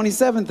 November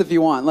 27th if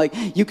you want. Like,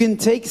 you can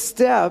take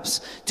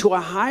steps to a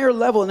higher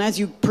level, and as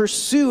you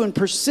pursue and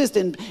persist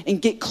and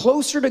get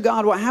closer to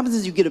God, what happens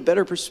is you get a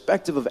better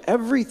perspective of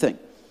everything.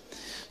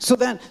 So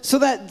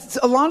that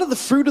a lot of the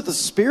fruit of the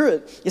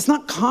Spirit is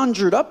not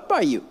conjured up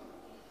by you.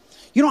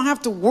 You don't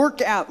have to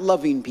work at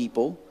loving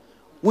people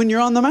when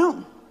you're on the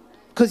mountain,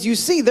 because you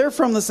see they're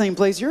from the same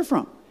place you're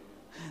from.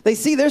 They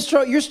see they're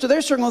struggling with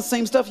the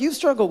same stuff you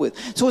struggle with.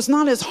 So it's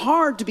not as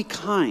hard to be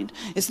kind.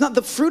 It's not,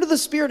 the fruit of the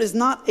Spirit is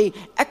not an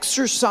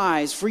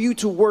exercise for you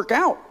to work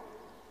out.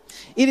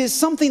 It is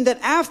something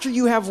that after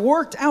you have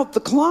worked out the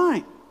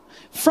climb,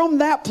 from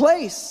that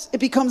place, it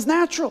becomes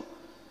natural.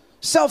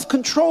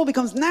 Self-control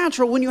becomes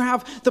natural when you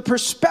have the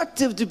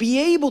perspective to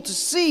be able to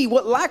see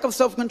what lack of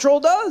self-control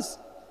does.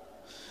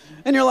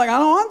 And you're like, I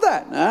don't want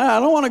that. I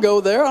don't want to go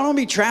there. I don't want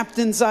to be trapped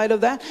inside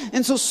of that.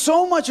 And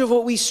so much of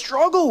what we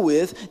struggle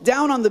with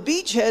down on the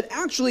beachhead,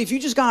 actually, if you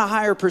just got a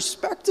higher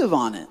perspective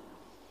on it,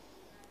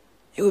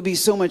 it would be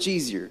so much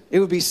easier. It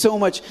would be so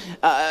much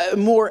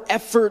more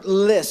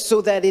effortless,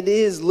 so that it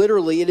is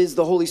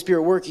the Holy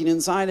Spirit working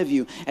inside of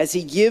you as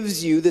he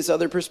gives you this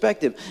other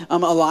perspective.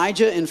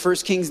 Elijah in 1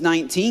 Kings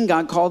 19,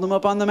 God called him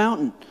up on the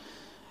mountain,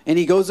 and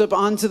he goes up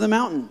onto the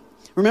mountain.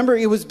 Remember,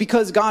 it was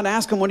because God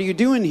asked him, what are you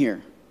doing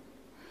here?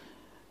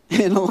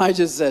 And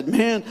Elijah said,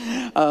 man,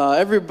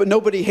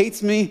 nobody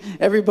hates me.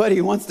 Everybody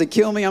wants to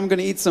kill me. I'm going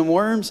to eat some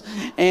worms.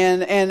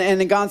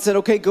 And God said,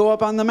 okay, go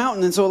up on the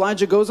mountain. And so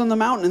Elijah goes on the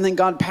mountain, and then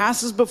God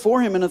passes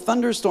before him in a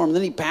thunderstorm. And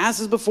then he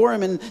passes before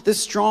him in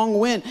this strong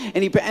wind.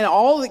 And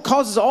it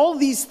causes all of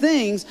these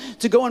things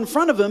to go in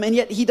front of him. And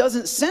yet he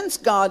doesn't sense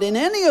God in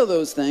any of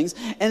those things.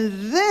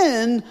 And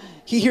then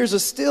he hears a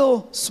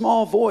still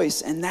small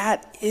voice, and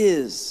that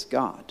is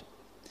God.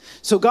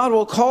 So God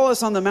will call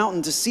us on the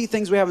mountain to see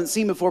things we haven't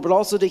seen before, but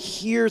also to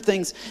hear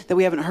things that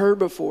we haven't heard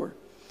before.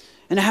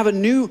 And to have a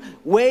new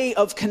way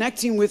of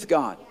connecting with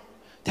God.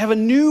 To have a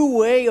new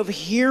way of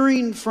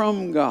hearing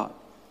from God.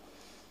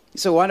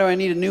 So why do I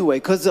need a new way?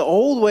 Because the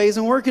old way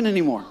isn't working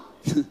anymore.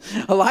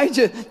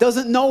 Elijah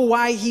doesn't know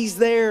why he's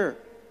there.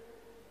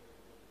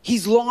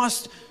 He's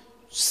lost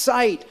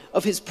sight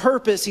of his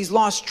purpose. He's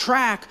lost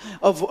track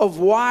of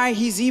why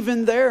he's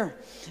even there.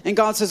 And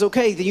God says,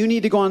 okay, you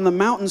need to go on the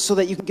mountain so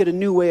that you can get a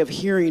new way of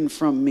hearing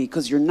from me,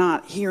 because you're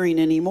not hearing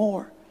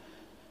anymore.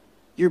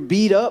 You're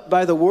beat up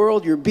by the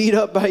world. You're beat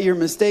up by your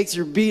mistakes.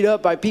 You're beat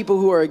up by people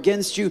who are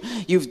against you.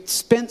 You've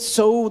spent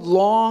so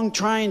long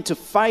trying to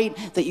fight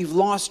that you've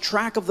lost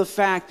track of the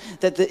fact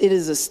that it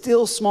is a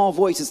still small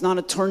voice. It's not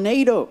a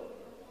tornado.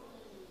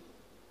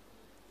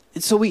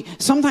 And so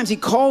sometimes he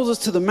calls us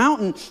to the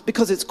mountain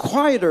because it's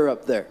quieter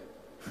up there.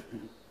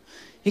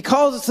 He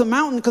calls us to the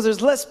mountain because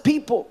there's less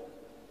people.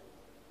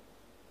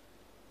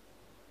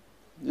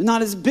 They're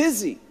not as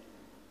busy.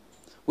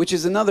 Which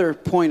is another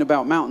point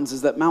about mountains,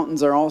 is that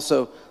mountains are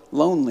also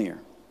lonelier.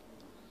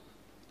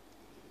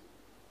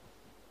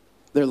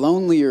 They're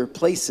lonelier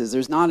places.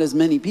 There's not as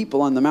many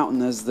people on the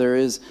mountain as there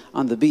is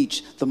on the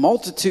beach. The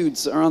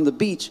multitudes are on the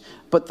beach,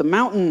 but the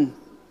mountain,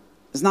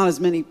 there's not as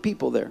many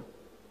people there.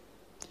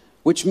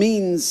 Which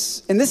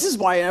means, and this is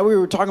why we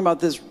were talking about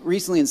this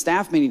recently in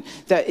staff meeting,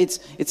 that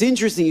it's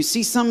interesting. You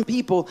see some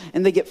people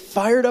and they get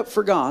fired up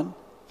for God,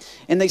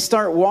 and they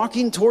start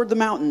walking toward the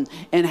mountain,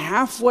 and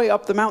halfway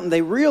up the mountain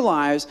they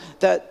realize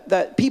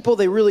that people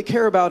they really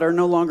care about are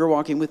no longer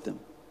walking with them.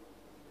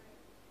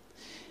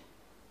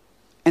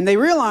 And they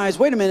realize,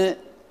 wait a minute,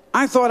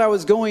 I thought I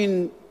was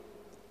going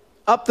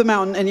up the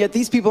mountain, and yet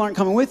these people aren't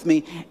coming with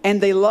me.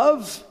 And they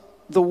love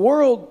the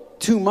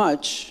world too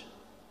much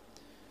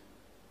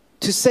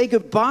to say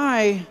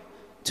goodbye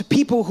to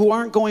people who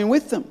aren't going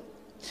with them.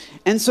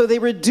 And so they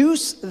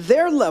reduce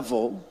their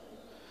level.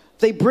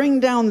 They bring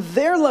down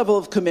their level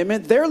of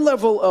commitment, their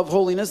level of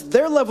holiness,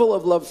 their level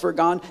of love for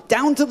God,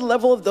 down to the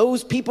level of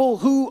those people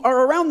who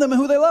are around them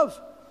and who they love,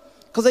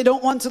 because they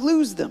don't want to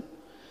lose them.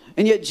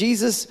 And yet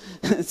Jesus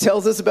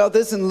tells us about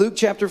this in Luke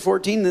chapter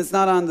 14, and it's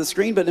not on the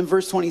screen, but in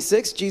verse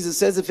 26, Jesus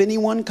says, if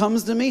anyone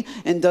comes to me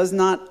and does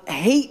not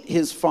hate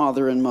his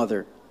father and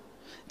mother,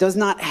 does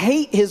not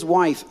hate his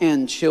wife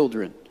and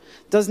children,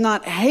 does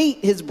not hate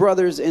his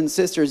brothers and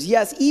sisters,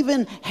 yes,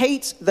 even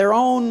hates their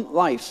own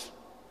life,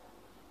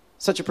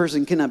 such a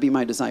person cannot be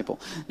my disciple.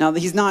 Now,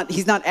 he's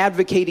not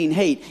advocating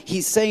hate.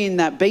 He's saying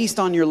that based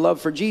on your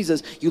love for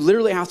Jesus, you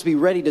literally have to be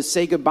ready to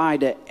say goodbye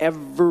to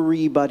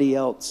everybody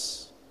else.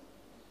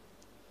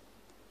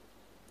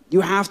 You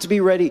have to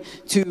be ready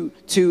to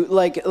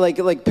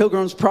like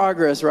Pilgrim's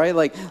Progress, right?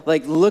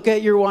 Like look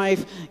at your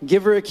wife,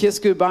 give her a kiss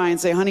goodbye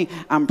and say, honey,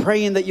 I'm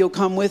praying that you'll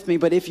come with me,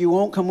 but if you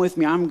won't come with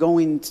me, I'm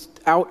going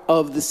out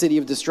of the city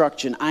of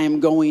destruction. I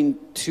am going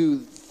to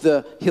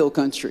the hill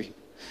country.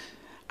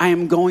 I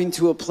am going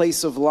to a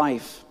place of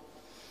life.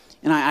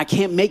 And I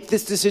can't make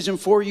this decision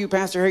for you.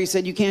 Pastor Harry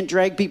said you can't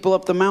drag people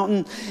up the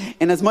mountain.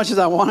 And as much as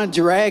I want to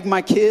drag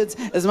my kids,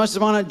 as much as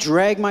I want to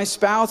drag my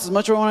spouse, as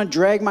much as I want to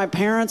drag my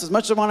parents, as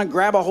much as I want to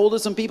grab a hold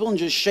of some people and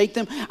just shake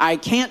them, I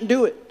can't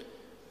do it.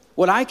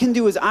 What I can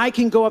do is I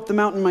can go up the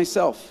mountain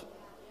myself.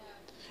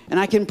 And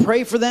I can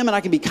pray for them and I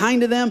can be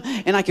kind to them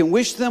and I can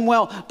wish them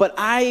well. But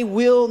I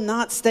will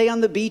not stay on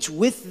the beach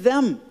with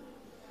them.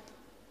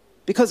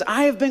 Because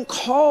I have been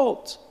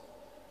called.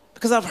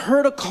 Because I've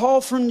heard a call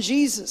from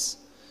Jesus.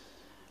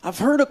 I've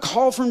heard a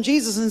call from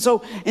Jesus. And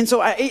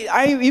so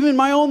I even in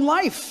my own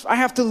life, I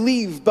have to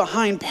leave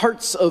behind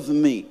parts of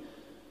me.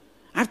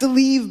 I have to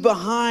leave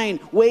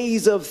behind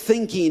ways of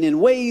thinking and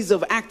ways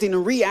of acting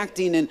and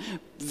reacting and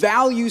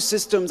value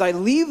systems. I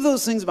leave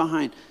those things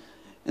behind.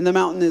 And the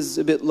mountain is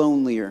a bit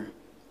lonelier.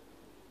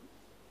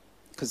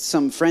 Because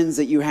some friends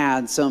that you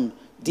had, some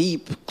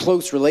deep,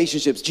 close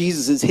relationships,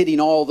 Jesus is hitting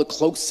all the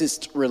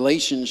closest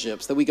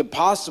relationships that we could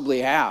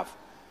possibly have.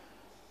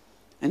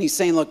 And he's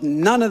saying, look,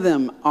 none of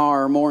them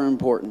are more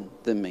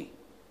important than me.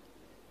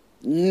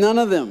 None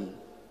of them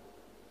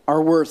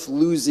are worth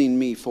losing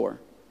me for.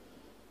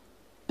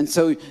 And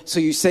so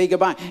you say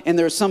goodbye. And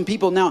there are some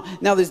people now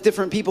there's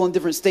different people in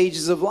different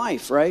stages of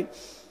life, right?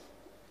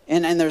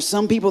 And there's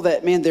some people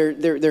that, man,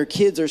 their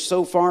kids are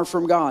so far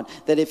from God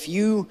that if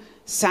you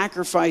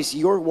sacrifice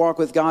your walk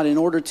with God in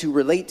order to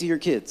relate to your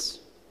kids,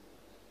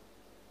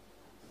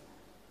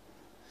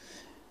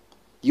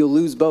 you'll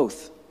lose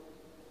both.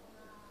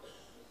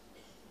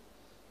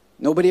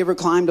 Nobody ever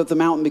climbed up the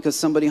mountain because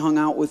somebody hung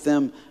out with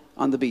them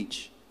on the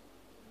beach.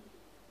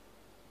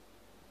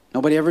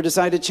 Nobody ever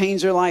decided to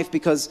change their life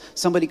because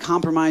somebody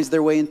compromised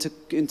their way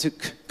into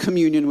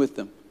communion with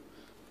them.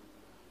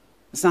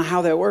 That's not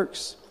how that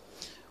works.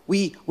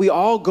 We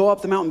all go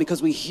up the mountain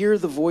because we hear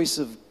the voice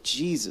of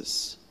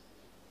Jesus.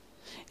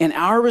 And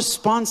our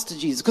response to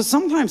Jesus, because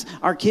sometimes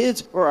our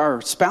kids or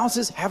our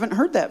spouses haven't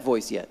heard that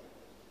voice yet.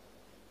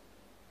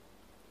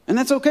 And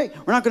that's okay.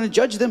 We're not going to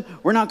judge them.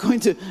 We're not going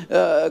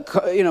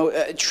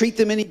to, treat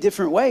them any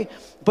different way.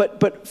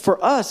 But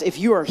for us, if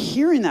you are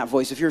hearing that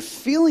voice, if you're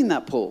feeling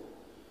that pull,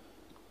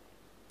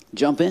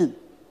 jump in,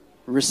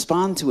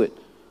 respond to it,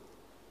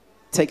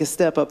 take a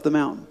step up the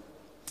mountain.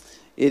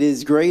 It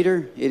is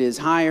greater. It is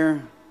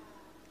higher.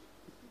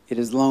 It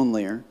is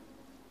lonelier.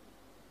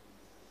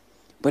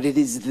 But it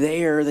is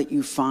there that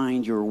you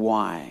find your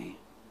why.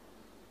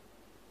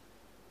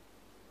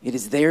 It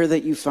is there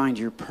that you find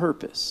your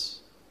purpose.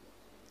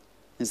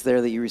 It's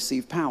there that you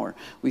receive power.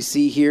 We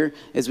see here,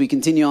 as we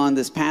continue on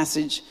this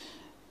passage,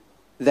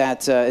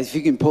 that if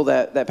you can pull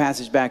that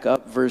passage back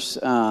up, verse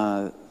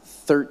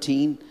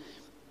 13,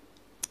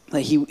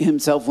 that he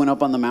himself went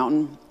up on the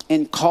mountain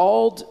and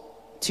called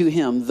to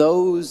him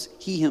those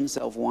he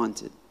himself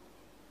wanted.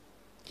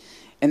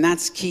 And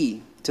that's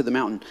key to the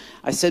mountain.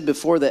 I said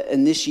before that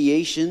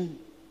initiation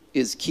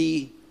is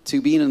key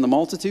to being in the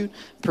multitude.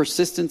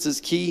 Persistence is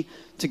key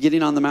to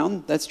getting on the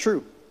mountain. That's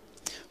true.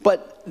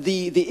 But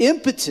the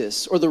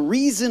impetus or the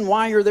reason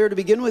why you're there to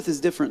begin with is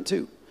different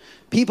too.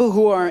 People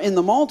who are in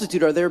the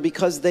multitude are there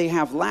because they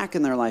have lack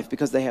in their life,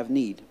 because they have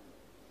need.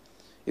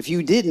 If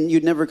you didn't,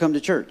 you'd never come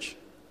to church.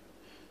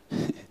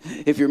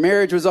 If your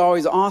marriage was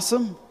always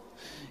awesome,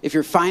 if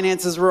your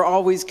finances were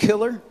always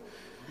killer,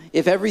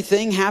 if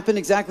everything happened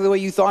exactly the way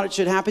you thought it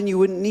should happen, you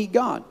wouldn't need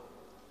God.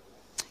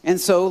 And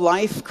so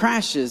life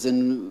crashes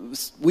and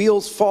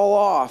wheels fall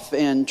off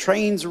and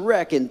trains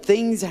wreck and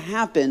things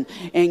happen,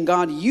 and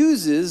God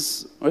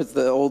uses, or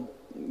the old,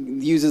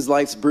 uses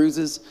life's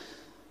bruises.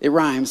 It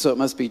rhymes, so it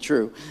must be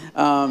true.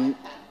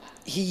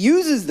 He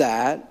uses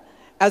that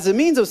as a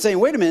means of saying,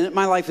 wait a minute,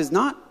 my life is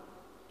not,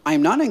 I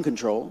am not in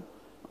control.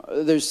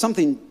 There's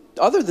something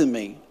other than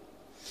me.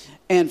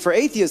 And for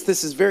atheists,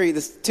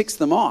 this ticks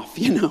them off,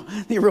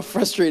 They're real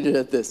frustrated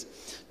at this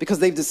because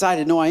they've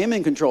decided, no, I am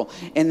in control.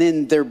 And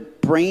then their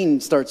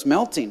brain starts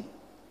melting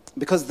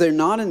because they're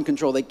not in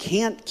control. They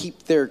can't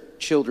keep their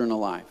children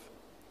alive.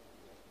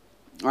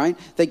 right?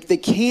 They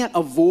can't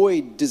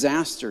avoid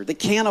disaster. They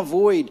can't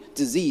avoid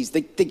disease.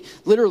 They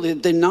literally,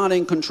 they're not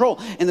in control.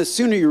 And the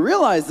sooner you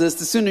realize this,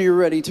 the sooner you're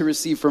ready to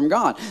receive from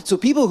God. So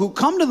people who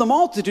come to the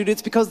multitude,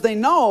 it's because they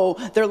know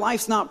their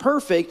life's not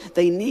perfect.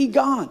 They need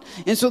God.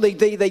 And so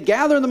they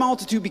gather in the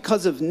multitude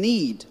because of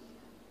need.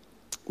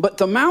 But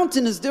the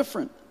mountain is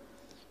different.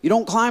 You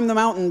don't climb the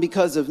mountain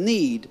because of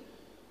need.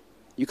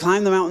 You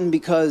climb the mountain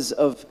because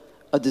of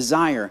a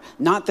desire.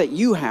 Not that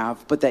you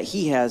have, but that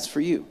he has for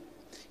you.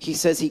 He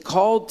says he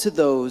called to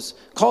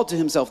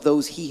himself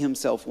those he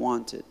himself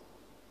wanted.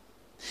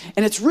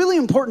 And it's really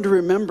important to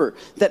remember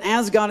that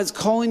as God is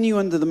calling you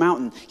into the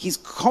mountain, he's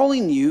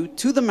calling you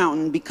to the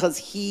mountain because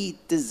he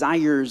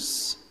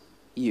desires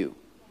you.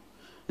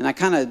 And I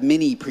kind of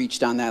mini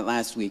preached on that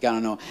last week. I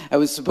don't know. It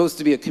was supposed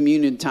to be a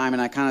communion time,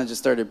 and I kind of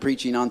just started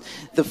preaching on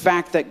the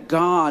fact that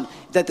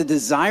that the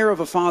desire of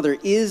a father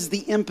is the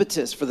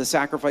impetus for the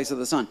sacrifice of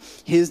the son.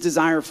 His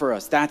desire for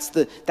us. That's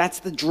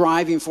the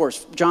driving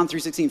force. John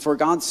 3:16, for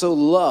God so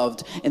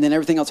loved, and then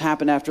everything else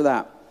happened after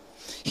that.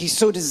 He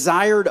so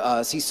desired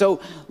us. He so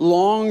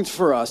longed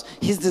for us.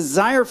 His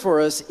desire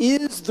for us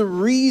is the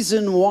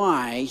reason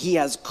why he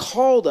has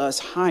called us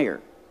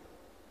higher.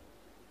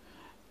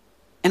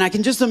 And I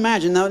can just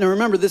imagine, now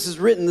remember,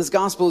 this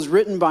gospel is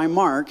written by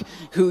Mark,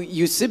 who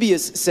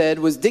Eusebius said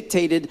was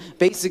dictated,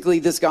 basically,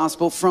 this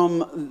gospel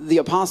from the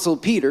apostle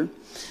Peter,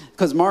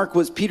 because Mark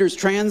was Peter's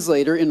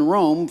translator in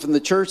Rome from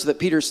the church that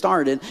Peter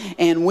started.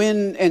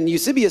 And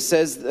Eusebius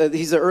says,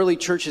 he's an early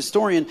church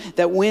historian,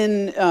 that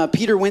when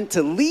Peter went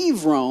to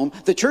leave Rome,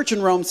 the church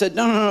in Rome said,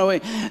 no,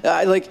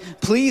 wait,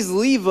 please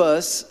leave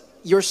us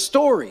your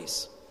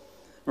stories.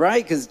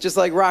 Right? Because just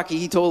like Rocky,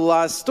 he told a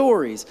lot of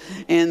stories.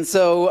 And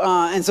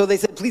so they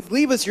said, please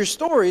leave us your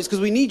stories because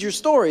we need your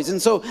stories.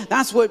 And so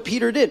that's what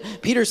Peter did.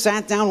 Peter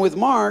sat down with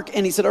Mark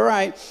and he said, all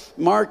right,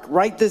 Mark,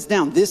 write this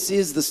down. This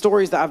is the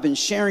stories that I've been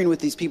sharing with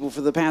these people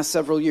for the past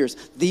several years.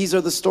 These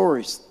are the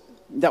stories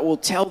that will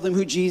tell them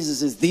who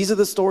Jesus is. These are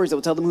the stories that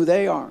will tell them who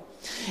they are.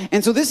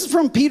 And so this is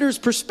from Peter's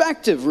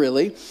perspective,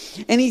 really.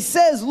 And he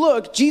says,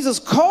 look, Jesus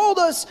called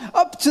us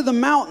up to the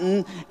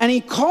mountain and he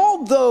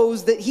called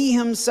those that he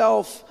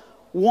himself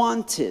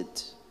wanted.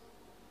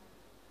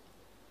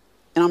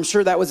 And I'm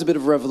sure that was a bit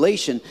of a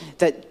revelation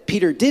that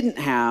Peter didn't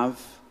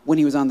have when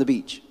he was on the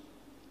beach.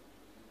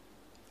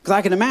 Because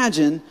I can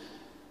imagine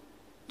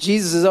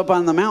Jesus is up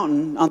on the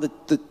mountain, on the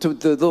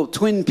little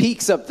twin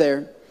peaks up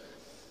there.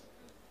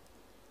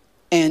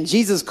 And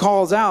Jesus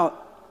calls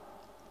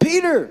out,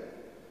 Peter,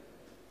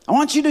 I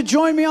want you to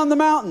join me on the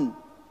mountain.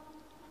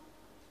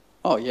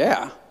 Oh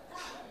yeah,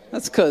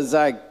 that's because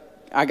I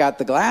got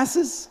the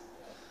glasses.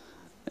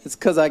 It's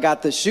because I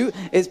got the shoe.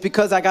 It's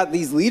because I got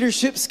these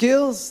leadership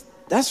skills.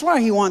 That's why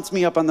he wants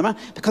me up on the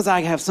mountain, because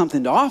I have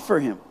something to offer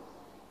him.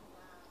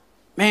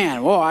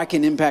 Man, whoa, I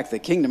can impact the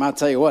kingdom. I'll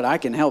tell you what, I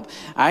can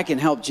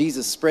help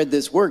Jesus spread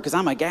this word because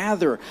I'm a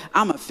gatherer.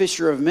 I'm a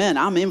fisher of men.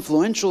 I'm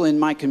influential in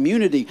my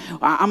community.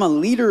 I'm a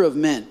leader of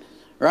men,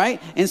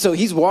 right? And so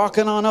he's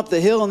walking on up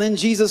the hill, and then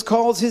Jesus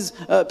calls his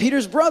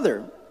Peter's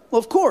brother. Well,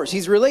 of course,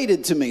 he's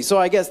related to me, so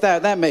I guess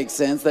that makes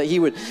sense, that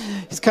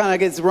he's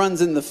kind of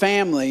runs in the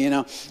family, you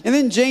know. And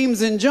then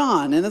James and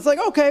John, and it's like,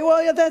 okay,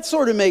 well, yeah, that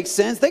sort of makes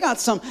sense. They got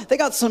some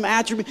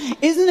attribute.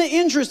 Isn't it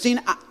interesting?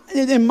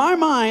 In my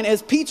mind,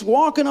 as Pete's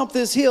walking up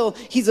this hill,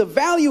 he's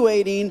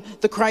evaluating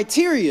the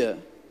criteria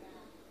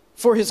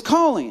for his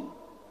calling.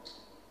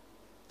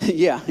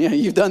 Yeah,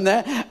 you've done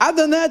that. I've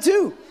done that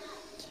too.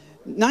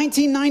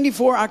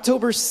 1994,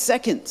 October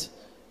 2nd.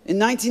 In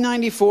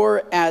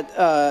 1994,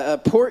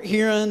 at Port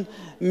Huron,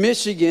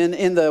 Michigan,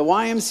 in the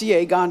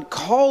YMCA, God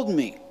called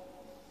me.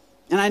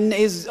 And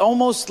it's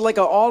almost like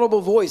an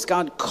audible voice.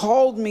 God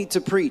called me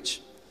to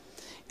preach.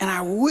 And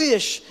I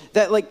wish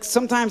that, like,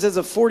 sometimes as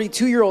a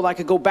 42-year-old, I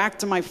could go back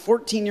to my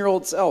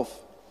 14-year-old self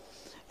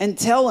and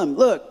tell him,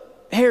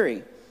 look,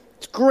 Harry,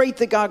 it's great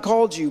that God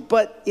called you,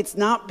 but it's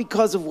not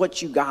because of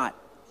what you got.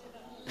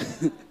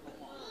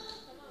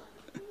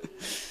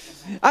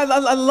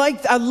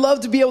 I'd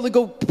love to be able to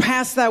go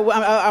past that.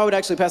 I would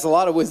actually pass a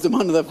lot of wisdom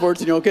onto that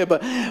 14-year-old kid,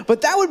 but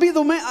that would be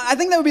I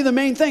think that would be the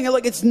main thing.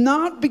 Like, it's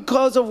not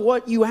because of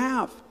what you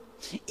have.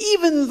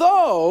 Even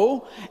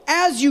though,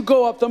 as you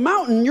go up the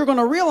mountain, you're going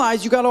to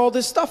realize you got all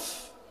this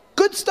stuff,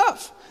 good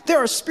stuff. There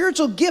are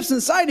spiritual gifts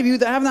inside of you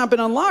that have not been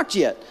unlocked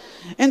yet.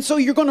 And so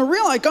you're going to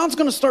realize God's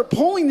going to start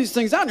pulling these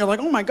things out. And you're like,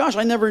 oh my gosh,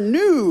 I never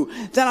knew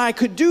that I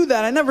could do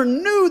that. I never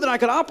knew that I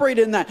could operate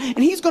in that. And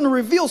he's going to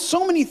reveal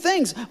so many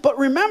things. But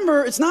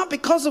remember, it's not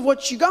because of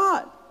what you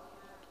got.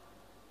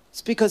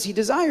 It's because he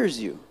desires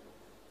you.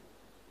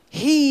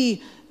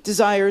 He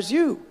desires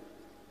you.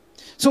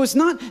 So it's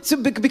not,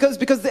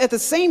 because at the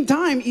same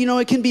time, you know,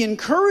 it can be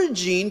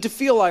encouraging to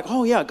feel like,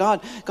 oh yeah,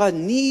 God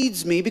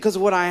needs me because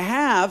of what I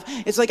have.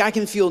 It's like I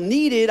can feel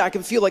needed. I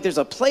can feel like there's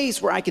a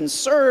place where I can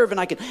serve and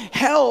I can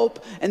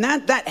help. And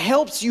that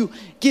helps you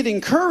get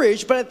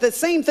encouraged. But at the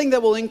same thing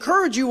that will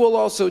encourage you will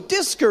also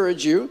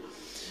discourage you.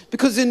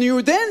 Because then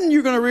you're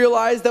going to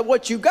realize that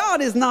what you got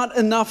is not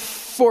enough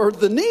for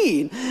the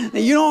need.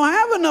 You don't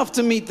have enough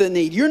to meet the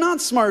need. You're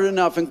not smart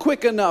enough and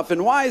quick enough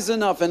and wise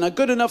enough and a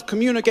good enough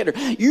communicator.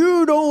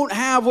 You don't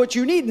have what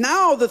you need.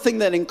 Now the thing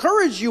that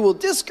encouraged you will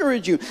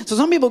discourage you. So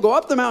some people go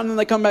up the mountain and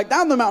they come back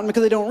down the mountain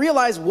because they don't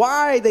realize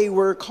why they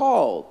were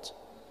called.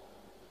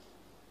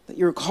 That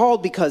you're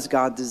called because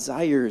God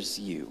desires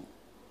you.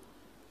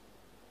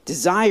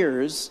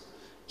 Desires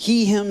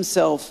he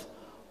himself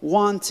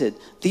wanted.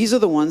 These are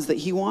the ones that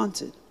he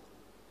wanted.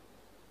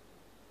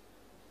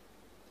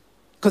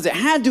 Because it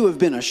had to have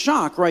been a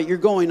shock, right? You're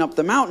going up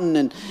the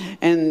mountain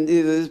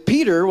and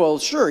Peter, well,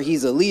 sure,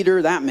 he's a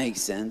leader. That makes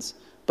sense.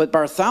 But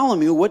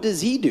Bartholomew, what does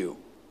he do?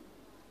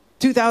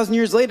 2,000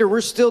 years later,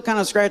 we're still kind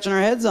of scratching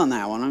our heads on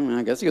that one. I mean,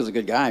 I guess he was a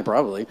good guy,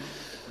 probably.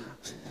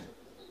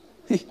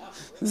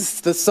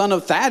 The son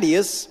of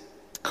Thaddeus.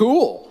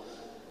 Cool.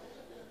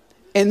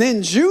 And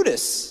then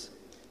Judas.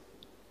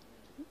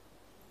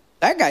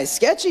 That guy's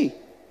sketchy.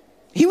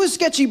 He was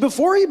sketchy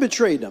before he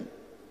betrayed him.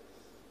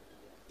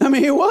 I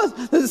mean, he was.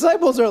 The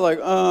disciples are like,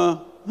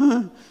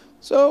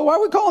 so why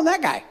are we calling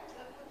that guy?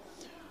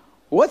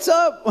 What's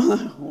up?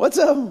 What's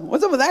up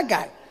with that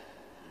guy?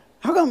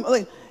 How come?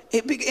 And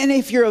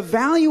if you're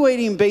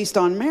evaluating based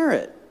on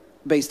merit,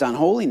 based on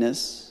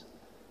holiness,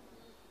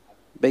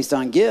 based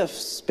on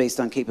gifts, based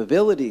on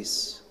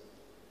capabilities,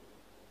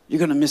 you're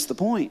going to miss the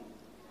point.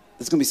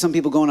 There's going to be some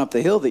people going up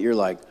the hill that you're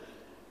like,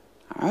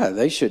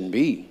 they shouldn't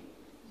be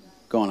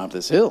going up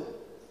this hill.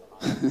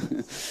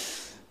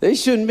 They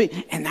shouldn't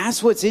be. And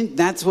that's what's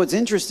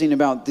interesting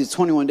about these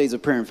 21 days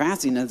of prayer and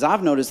fasting. As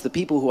I've noticed, the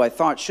people who I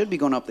thought should be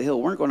going up the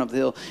hill weren't going up the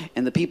hill,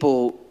 and the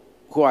people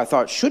who I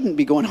thought shouldn't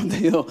be going up the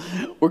hill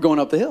were going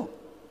up the hill.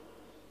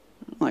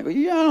 I'm like, well,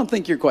 yeah, I don't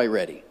think you're quite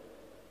ready.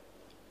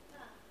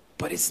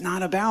 But it's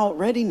not about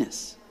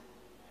readiness.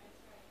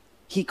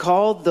 He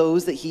called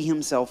those that he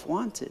himself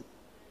wanted.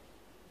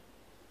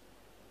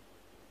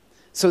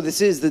 So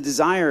this is the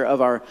desire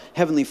of our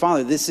Heavenly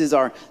Father. This is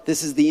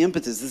the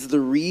impetus. This is the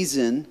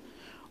reason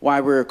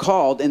why we're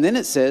called. And then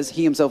it says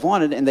he himself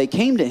wanted, and they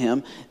came to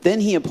him. Then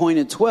he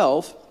appointed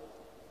 12.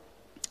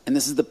 And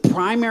this is the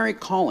primary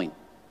calling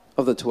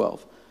of the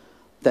 12,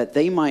 that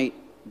they might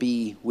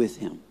be with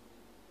him.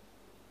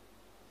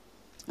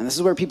 And this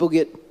is where people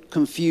get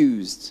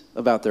confused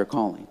about their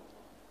calling.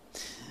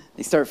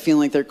 They start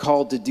feeling like they're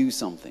called to do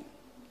something.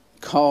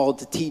 Called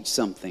to teach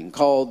something,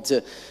 called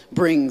to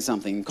bring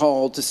something,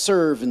 called to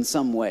serve in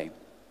some way.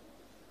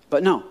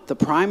 But no, the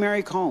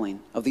primary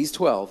calling of these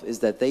 12 is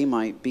that they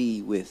might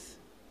be with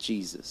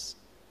Jesus.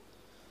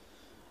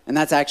 And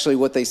that's actually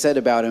what they said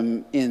about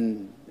him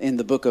in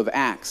the book of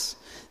Acts.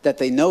 That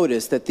they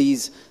noticed that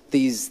these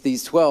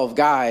 12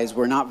 guys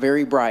were not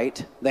very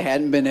bright. They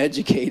hadn't been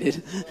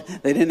educated.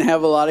 They didn't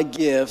have a lot of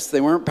gifts.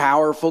 They weren't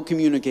powerful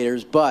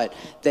communicators, but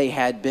they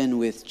had been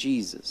with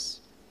Jesus.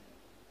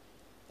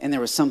 And there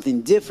was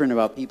something different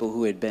about people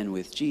who had been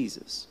with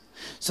Jesus.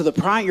 So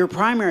your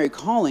primary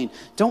calling,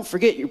 don't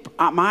forget,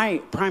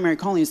 my primary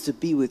calling is to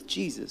be with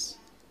Jesus.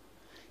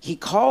 He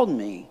called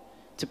me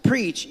to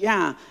preach,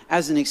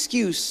 as an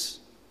excuse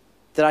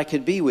that I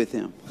could be with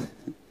him.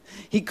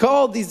 He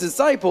called these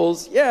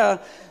disciples,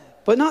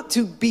 but not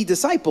to be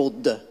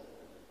discipled,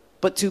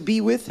 but to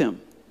be with him.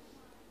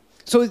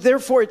 So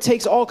therefore, it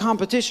takes all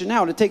competition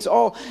out. It takes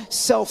all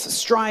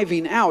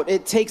self-striving out.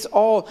 It takes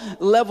all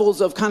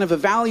levels of kind of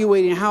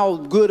evaluating how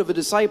good of a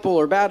disciple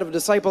or bad of a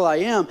disciple I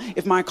am.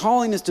 If my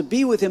calling is to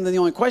be with him, then the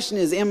only question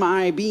is, am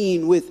I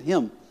being with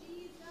him?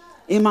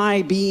 Am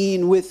I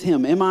being with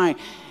him? Am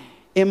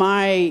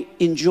I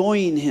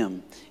enjoying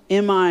him?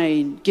 Am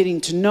I getting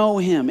to know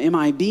him? Am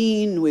I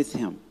being with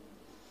him?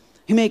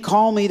 He may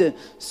call me to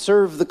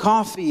serve the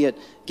coffee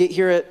get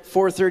here at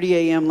 4:30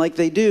 a.m. like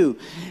they do.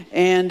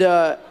 And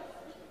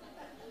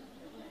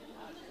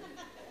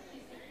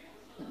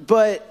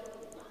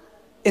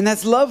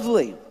that's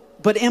lovely.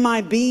 But am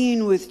I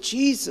being with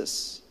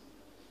Jesus?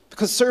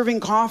 Because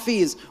serving coffee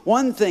is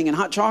one thing and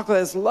hot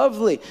chocolate is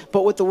lovely.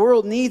 But what the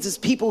world needs is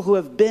people who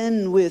have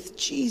been with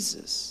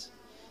Jesus.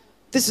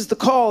 This is the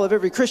call of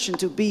every Christian,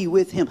 to be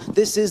with him.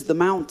 This is the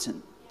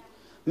mountain.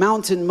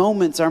 Mountain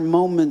moments are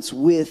moments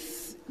with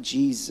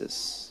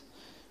Jesus.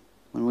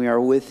 When we are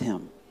with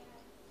him.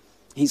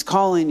 He's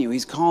calling you.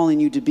 He's calling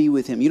you to be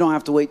with him. You don't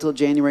have to wait till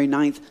January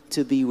 9th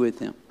to be with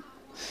him.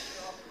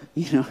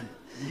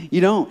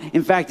 You don't.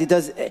 In fact,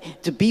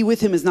 to be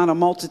with him is not a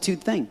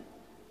multitude thing.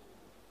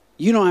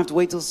 You don't have to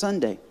wait till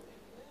Sunday.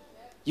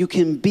 You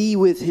can be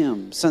with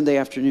him Sunday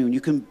afternoon. You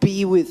can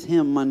be with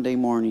him Monday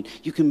morning.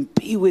 You can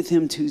be with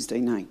him Tuesday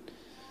night.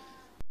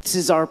 This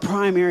is our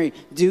primary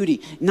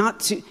duty.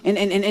 And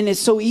it's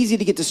so easy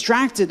to get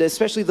distracted,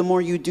 especially the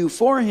more you do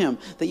for him,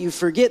 that you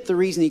forget the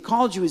reason he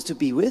called you is to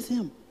be with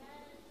him.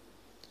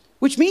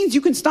 Which means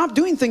you can stop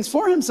doing things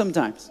for him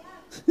sometimes.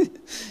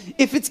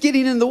 If it's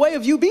getting in the way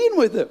of you being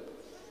with him.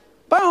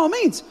 By all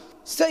means,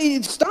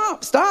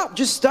 stop.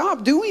 Just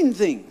stop doing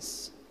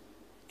things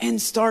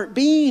and start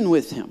being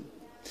with him.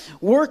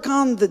 Work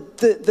on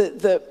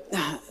the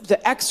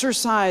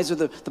exercise or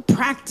the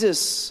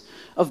practice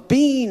of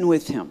being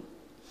with him.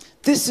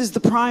 This is the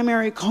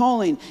primary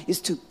calling,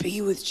 is to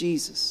be with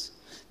Jesus,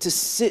 to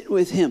sit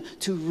with him,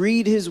 to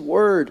read his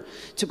word,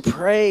 to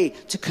pray,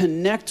 to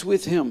connect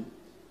with him,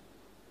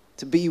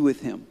 to be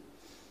with him.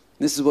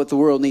 This is what the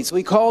world needs. So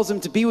he calls them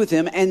to be with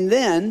him, and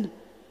then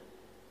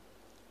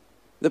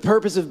the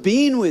purpose of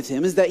being with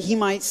him is that he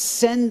might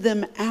send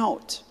them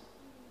out.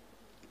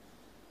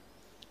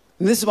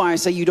 And this is why I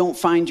say you don't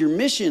find your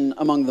mission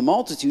among the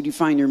multitude, you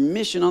find your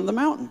mission on the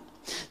mountain.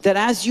 That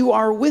as you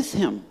are with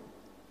him,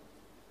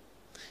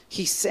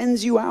 he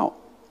sends you out.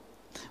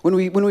 When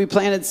we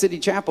planted City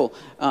Chapel,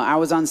 I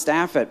was on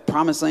staff at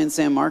Promised Land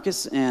San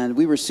Marcos, and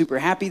we were super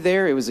happy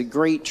there. It was a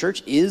great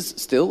church, is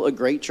still a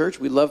great church.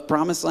 We love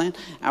Promised Land.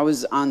 I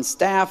was on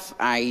staff.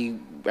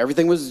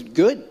 Everything was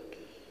good.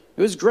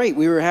 It was great.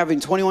 We were having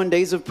 21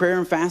 days of prayer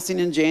and fasting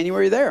in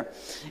January there.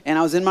 And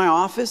I was in my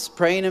office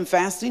praying and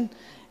fasting.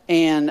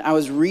 And I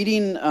was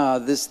reading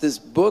this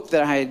book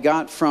that I had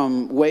got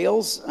from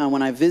Wales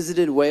when I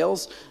visited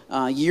Wales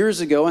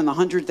years ago on the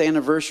 100th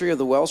anniversary of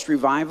the Welsh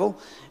Revival.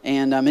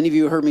 And many of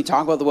you heard me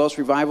talk about the Welsh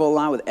Revival a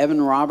lot with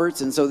Evan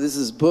Roberts. And so this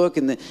is book,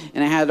 and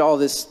I had all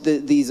these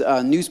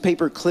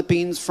newspaper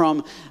clippings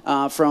from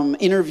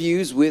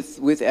interviews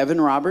with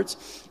Evan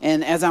Roberts.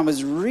 And as I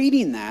was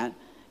reading that,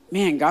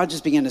 man, God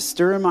just began to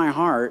stir in my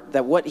heart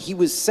that what he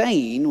was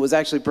saying was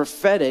actually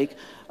prophetic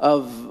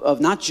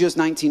of not just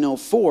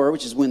 1904,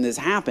 which is when this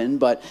happened,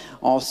 but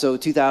also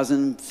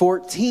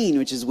 2014,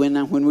 which is when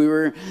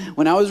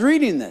I was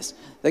reading this.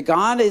 That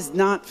God is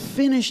not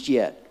finished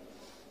yet.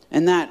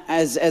 And that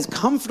as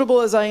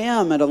comfortable as I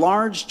am at a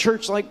large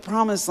church like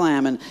Promised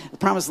Land and the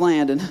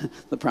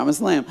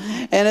Promised Lamb,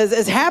 and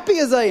as happy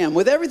as I am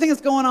with everything that's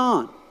going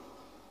on,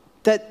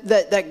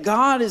 that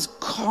God is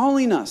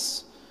calling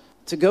us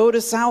to go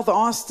to South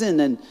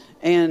Austin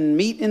and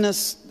meet in a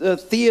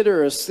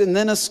theater and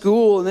then a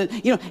school, and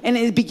then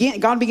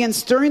and God began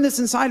stirring this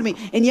inside of me,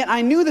 and yet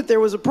I knew that there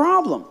was a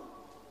problem.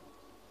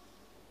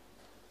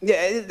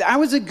 Yeah, I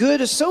was a good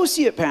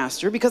associate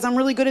pastor because I'm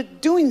really good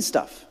at doing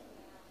stuff.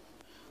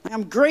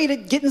 I'm great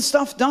at getting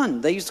stuff done.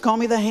 They used to call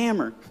me the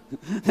Hammer.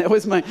 That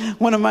was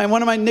one of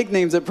my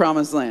nicknames at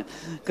Promised Land,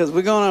 because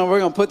we're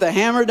gonna put the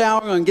hammer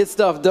down. We're gonna get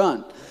stuff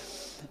done,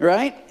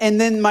 right? And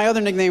then my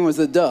other nickname was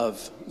the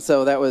Dove.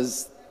 So that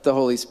was the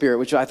Holy Spirit,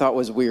 which I thought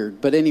was weird.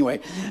 But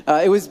anyway,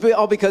 it was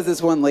all because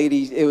this one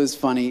lady, it was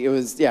funny. It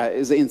was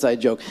an inside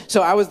joke.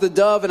 So I was the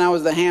Dove and I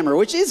was the Hammer,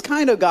 which is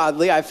kind of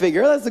godly. I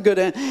figure that's a good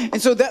end.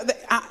 And so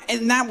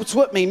that's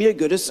what made me a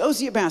good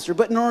associate pastor.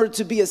 But in order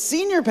to be a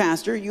senior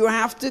pastor, you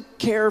have to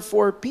care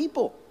for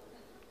people.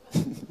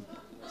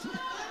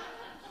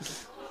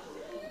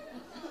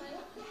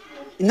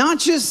 Not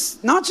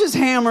just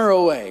hammer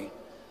away.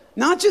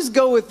 Not just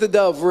go with the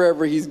Dove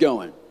wherever he's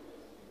going.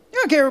 You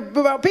don't care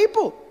about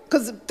people.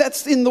 Because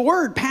that's in the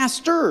word,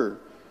 pastor.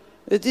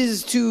 It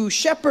is to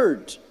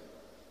shepherd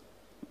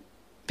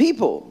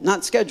people,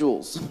 not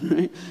schedules.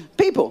 Right?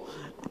 People.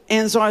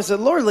 And so I said,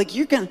 Lord,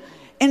 you're going to...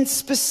 And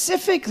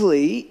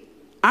specifically,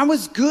 I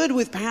was good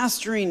with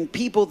pastoring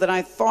people that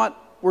I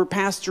thought were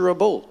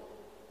pastorable.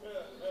 You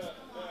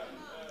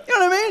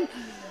know what I mean?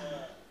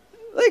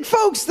 Like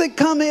folks that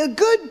come in,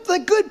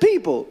 good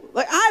people.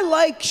 Like, I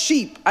like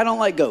sheep. I don't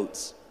like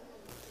goats.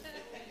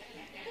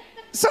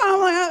 So I'm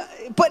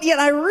like, but yet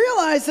I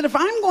realized that if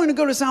I'm going to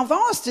go to South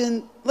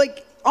Austin,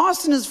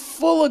 Austin is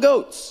full of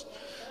goats.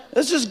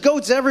 There's just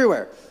goats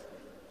everywhere.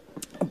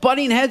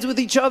 Butting heads with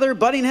each other,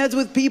 butting heads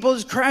with people,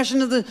 just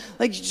crashing into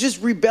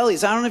just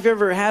rebellious. I don't know if you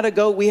ever had a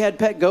goat. We had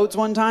pet goats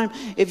one time.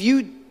 If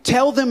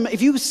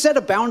you set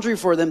a boundary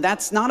for them,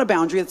 that's not a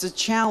boundary, it's a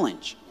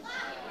challenge.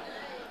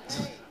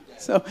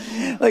 So,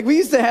 we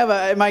used to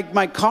have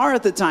my car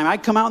at the time.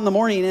 I'd come out in the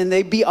morning and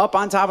they'd be up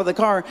on top of the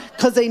car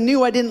because they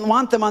knew I didn't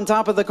want them on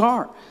top of the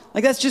car.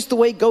 That's just the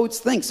way goats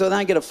think. So then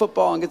I get a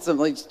football and get some,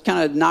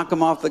 kind of knock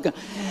them off the car.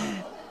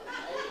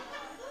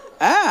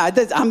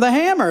 I'm the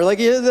Hammer.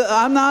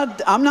 I'm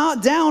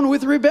not down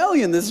with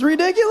rebellion. This is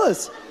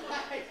ridiculous.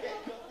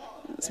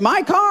 It's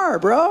my car,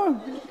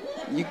 bro.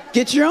 You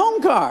get your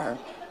own car.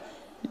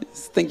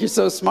 Think you're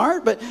so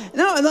smart, but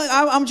no,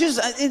 I'm just,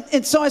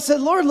 and so I said,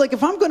 Lord,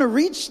 if I'm going to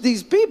reach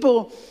these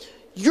people,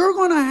 you're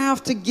going to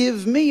have to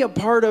give me a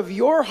part of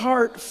your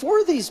heart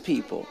for these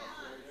people.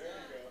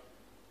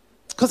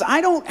 Because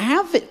I don't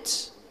have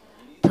it.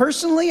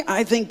 Personally,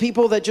 I think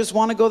people that just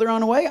want to go their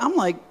own way, I'm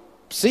like,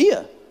 see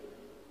ya.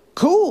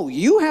 Cool,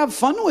 you have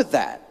fun with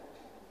that.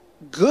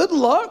 Good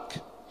luck.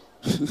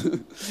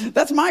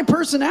 That's my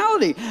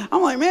personality.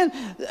 I'm like, man,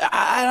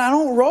 I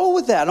don't roll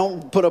with that. I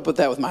don't put up with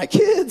that with my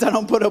kids. I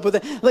don't put up with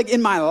that.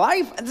 In my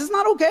life, it's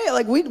not okay.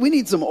 We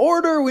need some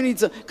order. We need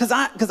some, because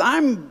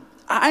I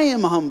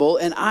am humble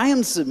and I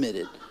am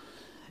submitted.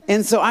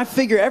 And so I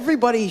figure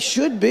everybody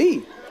should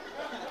be.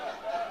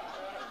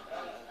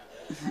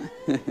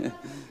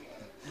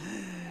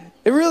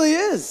 It really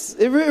is.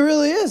 It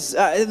really is.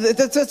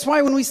 That's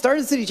why when we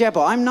started City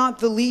Chapel, I'm not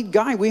the lead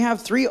guy. We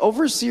have 3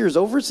 overseers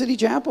over City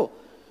Chapel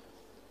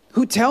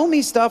who tell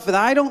me stuff that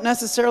I don't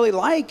necessarily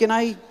like, and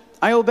I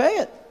obey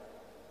it.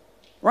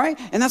 right?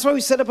 And that's why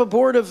we set up a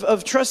board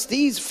of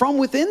trustees from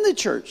within the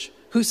church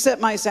who set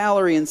my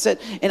salary and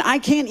I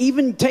can't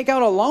even take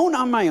out a loan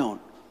on my own,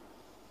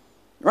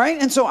 right?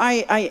 And so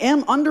I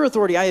am under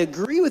authority. I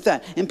agree with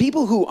that. And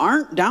people who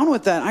aren't down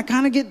with that, I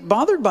kind of get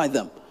bothered by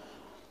them.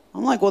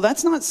 I'm like, well,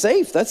 that's not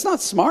safe. That's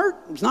not smart.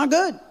 It's not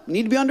good. You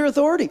need to be under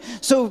authority.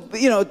 So,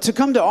 to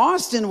come to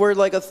Austin where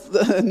like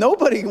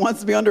nobody wants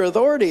to be under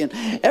authority and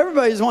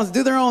everybody just wants to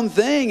do their own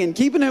thing and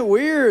keeping it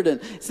weird.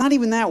 And it's not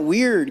even that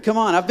weird. Come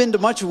on. I've been to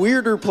much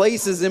weirder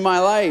places in my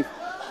life.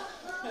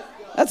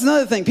 That's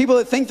another thing. People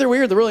that think they're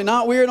weird, they're really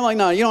not weird. I'm like,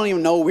 no, you don't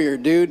even know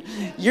weird, dude.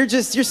 You're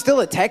still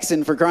a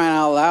Texan for crying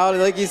out loud.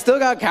 Like, you still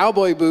got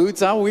cowboy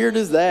boots. How weird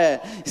is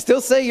that? You still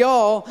say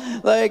y'all.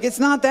 Like, it's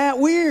not that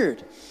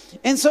weird.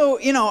 And so,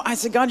 I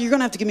said, God, you're going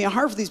to have to give me a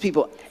heart for these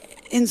people.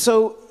 And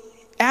so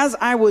as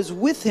I was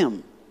with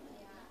him,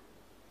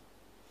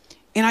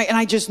 and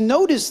I just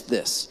noticed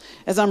this.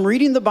 As I'm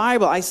reading the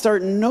Bible, I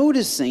start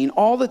noticing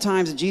all the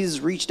times that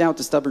Jesus reached out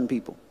to stubborn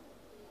people.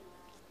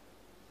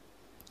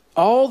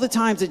 All the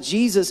times that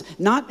Jesus,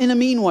 not in a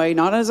mean way,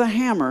 not as a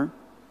hammer,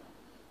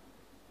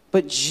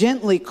 but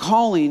gently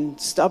calling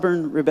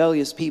stubborn,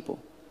 rebellious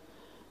people.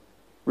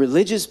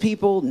 Religious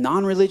people,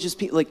 non-religious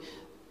people, like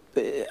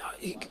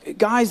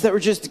guys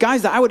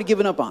that I would have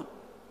given up on.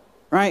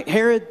 Right?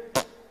 Herod,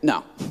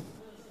 no.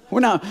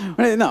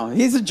 No,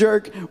 he's a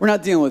jerk. We're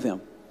not dealing with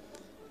him.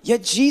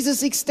 Yet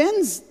Jesus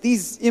extends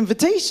these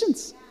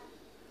invitations.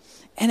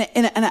 And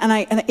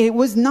it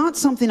was not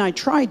something I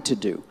tried to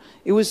do.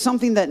 It was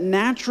something that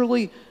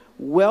naturally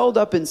welled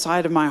up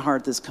inside of my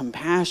heart, this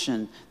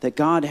compassion that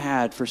God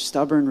had for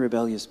stubborn,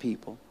 rebellious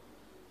people.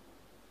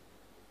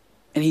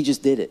 And he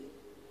just did it.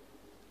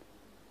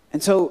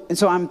 And so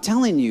I'm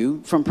telling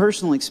you from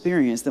personal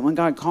experience that when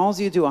God calls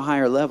you to a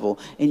higher level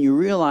and you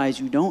realize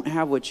you don't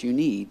have what you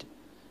need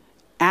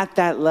at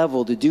that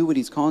level to do what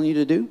he's calling you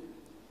to do,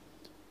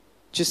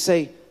 just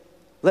say,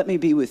 let me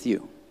be with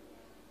you.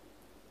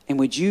 And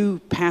would you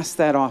pass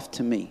that off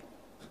to me?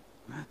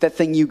 That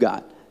thing you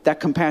got. That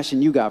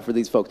compassion you got for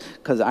these folks.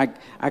 Because I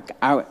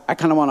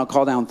kind of want to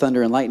call down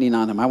thunder and lightning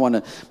on them. I want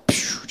to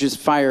just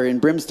fire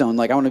and brimstone.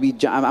 Like I want to be,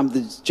 I'm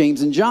the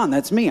James and John.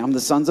 That's me. I'm the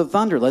sons of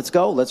thunder. Let's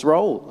go. Let's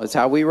roll. That's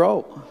how we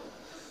roll.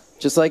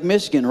 Just like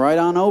Michigan, right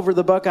on over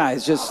the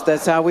Buckeyes.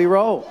 That's how we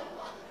roll.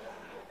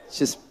 It's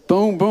just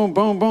boom, boom,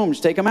 boom, boom.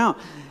 Just take them out.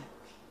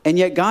 And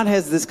yet God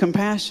has this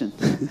compassion.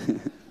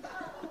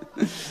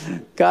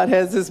 God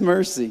has this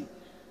mercy.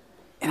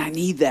 And I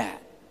need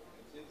that.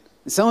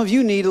 Some of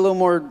you need a little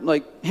more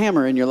like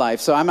hammer in your life.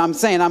 So I'm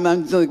saying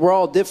like, we're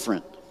all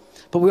different.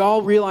 But we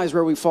all realize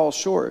where we fall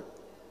short.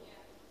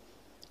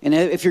 And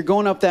if you're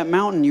going up that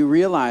mountain, you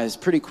realize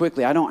pretty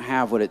quickly, I don't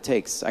have what it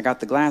takes. I got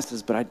the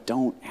glasses, but I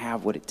don't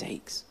have what it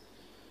takes.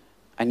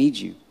 I need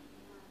you.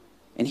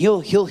 And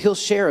he'll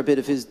share a bit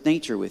of his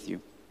nature with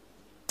you.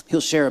 He'll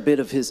share a bit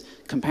of his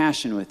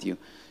compassion with you.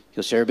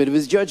 He'll share a bit of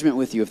his judgment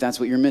with you if that's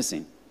what you're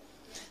missing.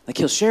 Like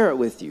he'll share it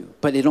with you,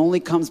 but it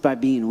only comes by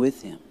being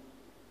with him.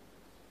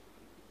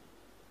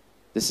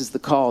 This is the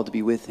call to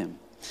be with him.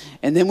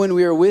 And then when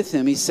we are with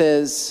him, he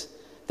says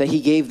that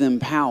he gave them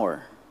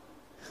power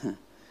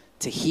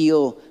to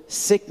heal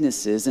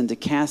sicknesses and to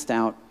cast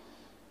out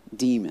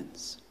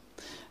demons.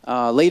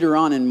 Later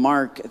on in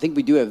Mark, I think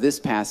we do have this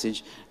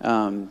passage.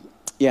 Mark,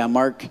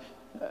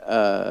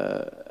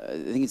 I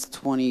think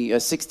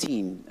it's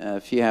 16,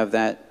 if you have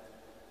that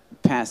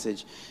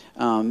passage.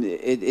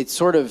 It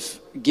sort of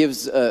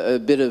gives a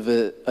bit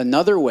of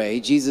another way.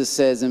 Jesus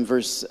says in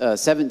verse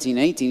 17,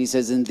 18, he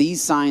says, and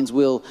these signs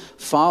will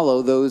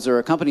follow those or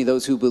accompany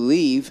those who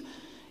believe.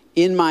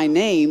 In my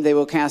name, they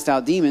will cast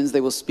out demons. They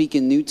will speak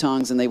in new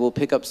tongues and they will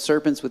pick up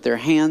serpents with their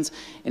hands.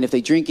 And if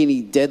they drink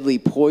any deadly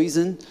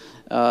poison,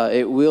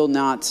 it will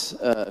not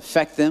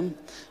affect them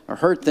or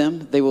hurt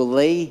them. They will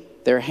lay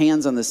their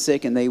hands on the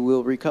sick and they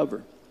will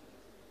recover.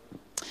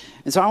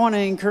 And so I want to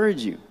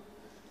encourage you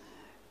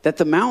that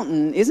the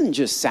mountain isn't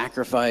just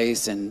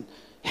sacrifice and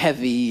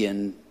heavy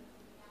and,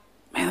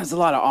 man, there's a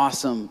lot of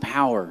awesome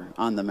power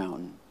on the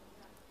mountain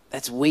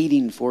that's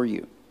waiting for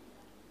you.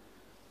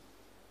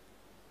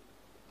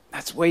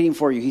 That's waiting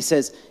for you. He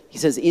says,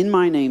 in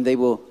my name, they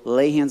will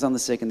lay hands on the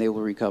sick and they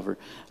will recover.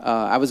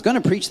 I was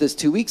going to preach this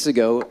 2 weeks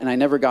ago and I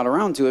never got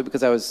around to it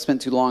because I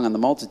spent too long on the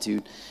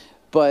multitude.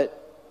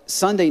 But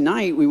Sunday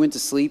night we went to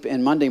sleep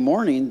and Monday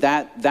morning,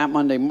 that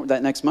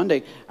next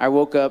Monday, I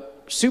woke up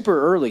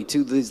super early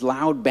to this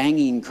loud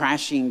banging,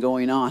 crashing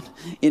going on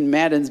in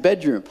Madden's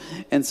bedroom.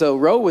 And so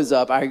Ro was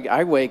up.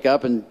 I wake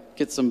up and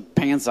get some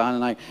pants on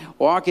and I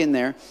walk in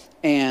there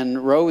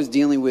and Ro was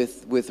dealing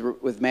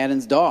with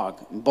Madden's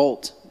dog.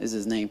 Bolt is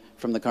his name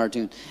from the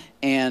cartoon.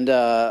 And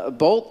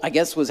Bolt, I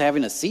guess, was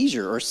having a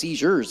seizure or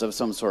seizures of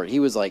some sort. He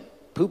was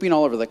like pooping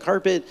all over the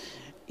carpet.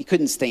 He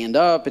couldn't stand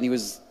up and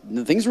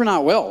things were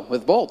not well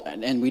with Bolt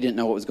and we didn't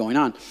know what was going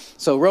on.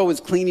 So Ro was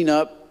cleaning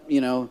up,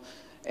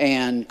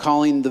 and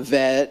calling the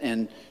vet,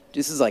 and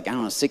this is like,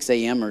 6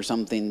 a.m. or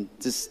something,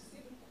 just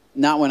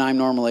not when I'm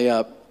normally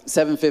up.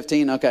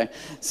 7:15, okay.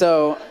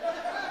 So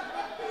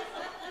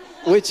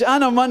which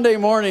on a Monday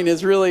morning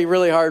is really,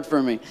 really hard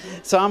for me.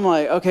 So I'm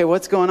like, okay,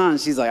 what's going on? And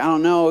she's like, I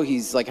don't know.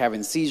 He's like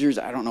having seizures.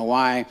 I don't know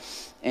why.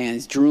 And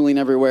he's drooling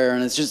everywhere.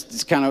 And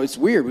it's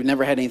weird. We've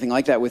never had anything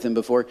like that with him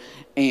before.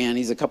 And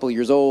he's a couple of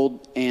years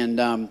old. And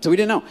so we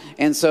didn't know.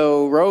 And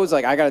so Rose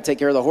like, I got to take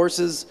care of the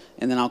horses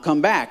and then I'll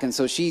come back. And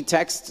so she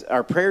texts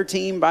our prayer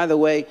team, by the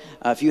way,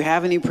 if you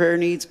have any prayer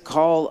needs,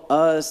 call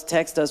us,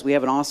 text us. We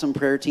have an awesome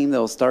prayer team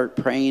that'll start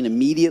praying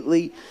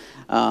immediately.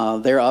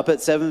 They're up at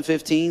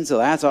 7:15, so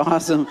that's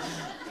awesome.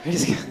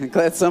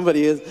 Glad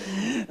somebody is.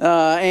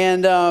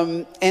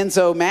 And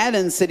so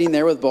Madden's sitting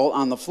there with Bolt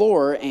on the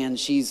floor, and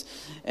she's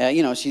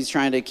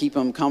trying to keep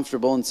him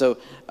comfortable. And so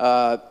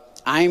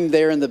I'm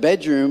there in the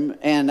bedroom,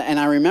 and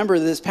I remember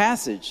this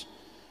passage.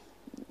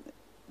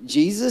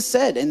 Jesus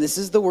said, and this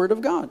is the word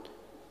of God,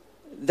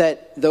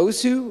 that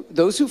those who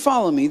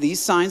follow me,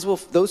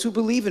 those who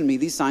believe in me,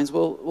 these signs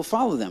will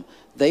follow them.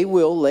 They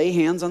will lay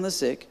hands on the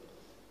sick.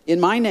 In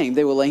my name,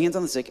 they will lay hands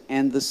on the sick,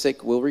 and the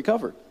sick will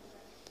recover.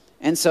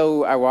 And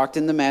so I walked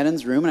into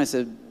Madden's room, and I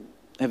said,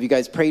 have you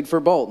guys prayed for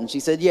Bolt? And she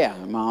said, yeah,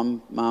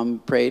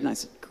 Mom prayed. And I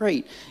said,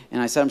 great.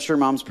 And I said, I'm sure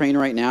Mom's praying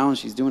right now, and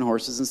she's doing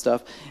horses and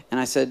stuff. And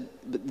I said,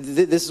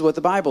 this is what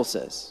the Bible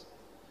says,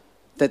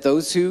 that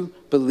those who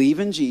believe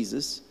in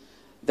Jesus,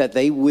 that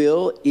they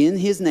will, in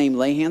his name,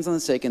 lay hands on the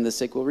sick, and the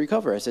sick will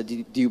recover. I said,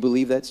 do you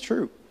believe that's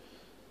true?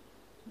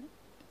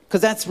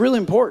 Because that's really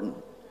important,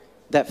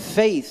 that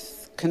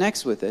faith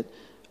connects with it.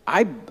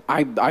 I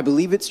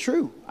believe it's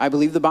true. I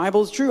believe the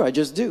Bible is true. I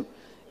just do.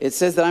 It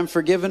says that I'm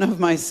forgiven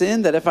of my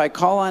sin, that if I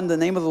call on the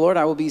name of the Lord,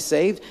 I will be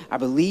saved. I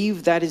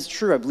believe that is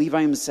true. I believe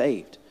I am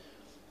saved.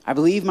 I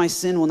believe my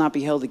sin will not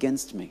be held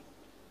against me.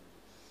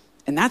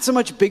 And that's a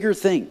much bigger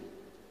thing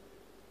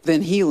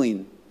than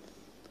healing.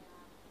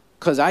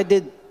 Because I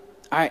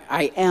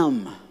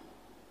am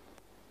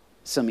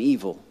some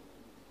evil.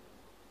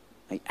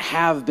 I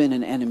have been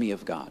an enemy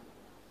of God.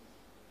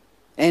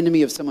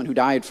 Enemy of someone who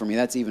died for me.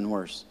 That's even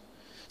worse.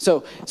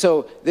 So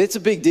it's a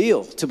big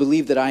deal to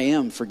believe that I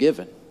am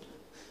forgiven.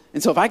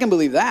 And so if I can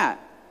believe that,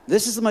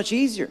 this is much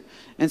easier.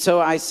 And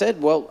so I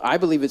said, well, I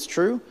believe it's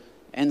true.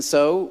 And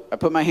so I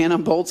put my hand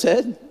on Bolt's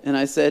head and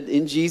I said,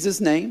 in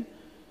Jesus' name,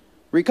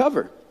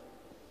 recover.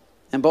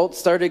 And Bolt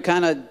started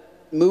kind of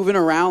moving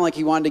around like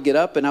he wanted to get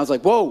up. And I was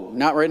like, whoa,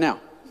 not right now.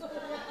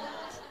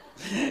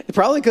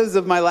 Probably because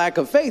of my lack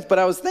of faith. But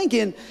I was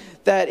thinking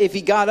that if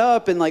he got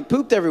up and like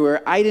pooped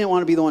everywhere, I didn't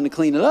want to be the one to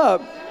clean it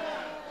up.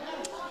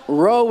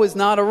 Ro was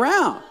not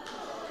around.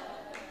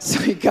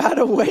 So you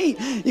gotta wait.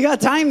 You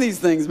gotta time these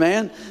things,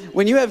 man.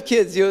 When you have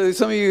kids,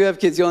 some of you have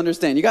kids, you'll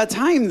understand. You gotta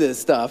time this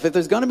stuff. If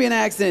there's gonna be an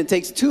accident, it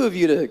takes two of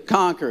you to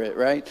conquer it,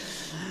 right?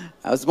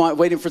 I was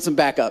waiting for some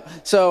backup.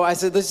 So I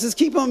said, let's just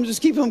keep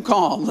them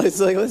calm. Let's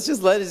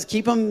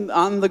keep them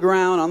on the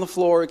ground, on the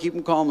floor, keep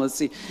them calm. Let's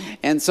see.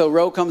 And so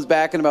Ro comes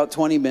back in about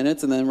 20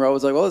 minutes, and then Ro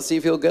was like, well, let's see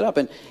if he'll get up.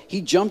 And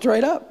he jumped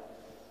right up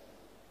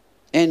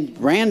and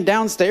ran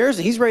downstairs,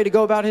 and he's ready to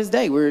go about his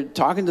day. We were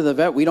talking to the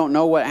vet. We don't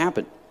know what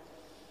happened.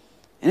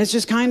 And it's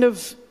just kind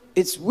of,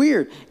 it's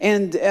weird.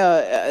 And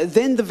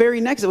then the very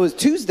next, it was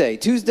Tuesday.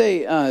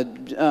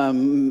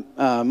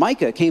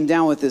 Micah came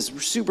down with this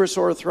super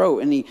sore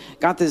throat, and he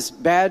got this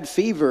bad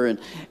fever.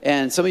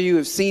 And some of you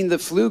have seen the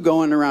flu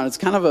going around. It's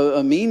kind of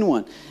a mean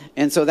one.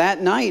 And so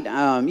that night,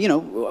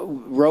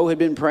 Ro had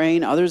been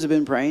praying. Others had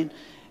been praying.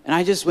 And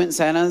I just went and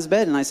sat on his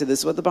bed, and I said, this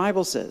is what the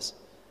Bible says.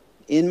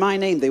 In my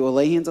name, they will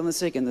lay hands on the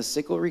sick, and the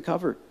sick will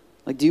recover.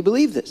 Like, do you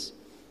believe this?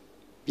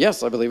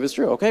 Yes, I believe it's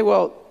true. Okay,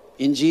 well,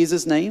 in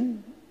Jesus'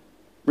 name,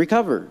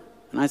 recover.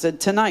 And I said,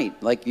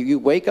 tonight, like you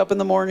wake up in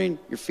the morning,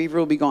 your fever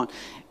will be gone.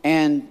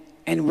 And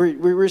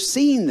we're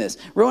seeing this.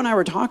 Ro and I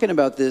were talking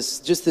about this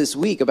just this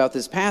week, about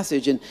this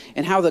passage and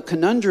how the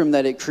conundrum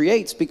that it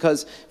creates,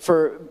 because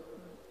for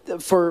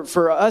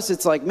us,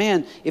 it's like,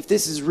 man, if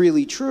this is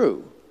really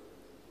true,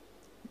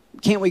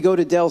 can't we go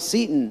to Del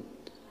Seaton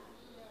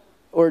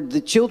or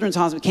the Children's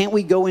Hospital? Can't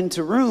we go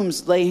into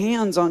rooms, lay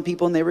hands on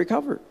people, and they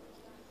recover?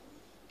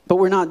 But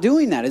we're not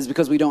doing that. Is it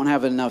because we don't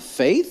have enough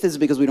faith? Is it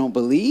because we don't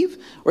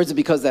believe? Or is it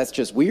because that's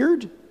just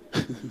weird?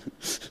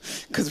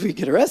 Because we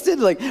get arrested?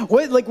 Like,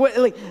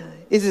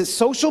 is it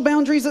social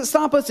boundaries that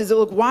stop us? Is it,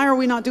 look, why are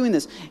we not doing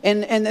this?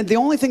 And the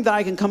only thing that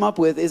I can come up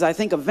with is I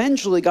think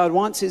eventually God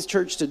wants his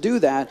church to do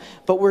that,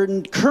 but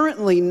we're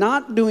currently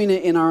not doing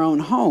it in our own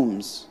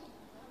homes.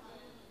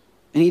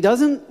 And he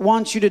doesn't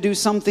want you to do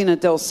something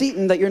at Del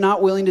Seaton that you're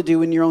not willing to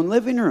do in your own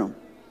living room.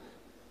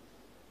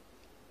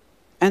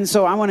 And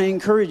so I want to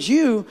encourage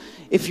you,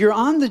 if you're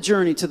on the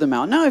journey to the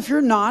mountain. Now, if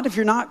you're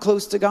not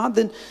close to God,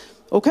 then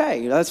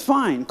okay, that's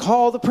fine.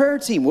 Call the prayer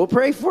team. We'll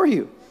pray for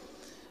you.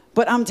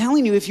 But I'm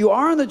telling you, if you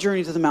are on the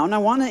journey to the mountain, I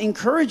want to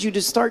encourage you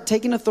to start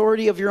taking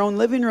authority of your own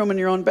living room and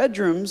your own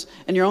bedrooms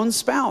and your own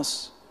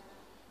spouse.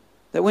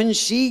 That when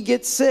she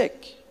gets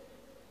sick,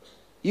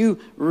 you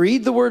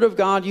read the word of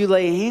God, you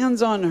lay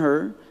hands on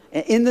her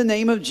in the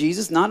name of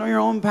Jesus, not on your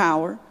own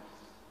power,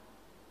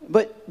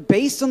 but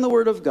based on the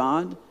word of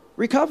God,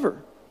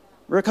 recover.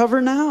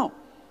 Recover now.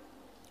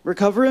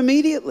 Recover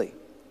immediately.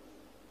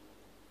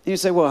 And you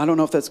say, well, I don't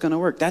know if that's going to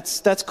work.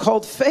 That's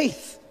called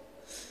faith.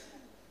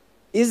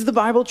 Is the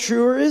Bible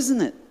true or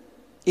isn't it?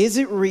 Is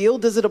it real?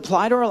 Does it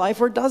apply to our life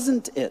or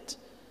doesn't it?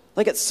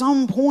 Like at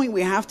some point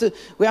we have to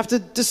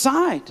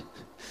decide.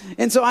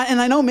 And so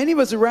I know many of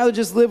us would rather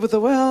just live with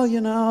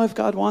if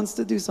God wants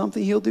to do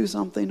something, he'll do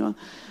something.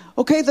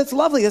 Okay, that's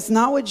lovely. That's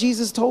not what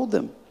Jesus told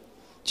them.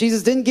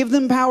 Jesus didn't give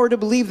them power to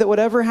believe that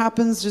whatever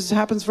happens just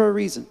happens for a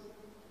reason.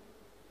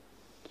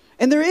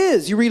 And there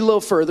is, you read a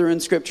little further in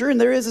Scripture,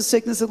 and there is a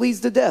sickness that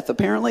leads to death.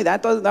 Apparently,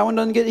 that one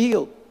doesn't get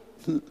healed.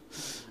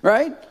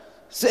 Right?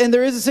 And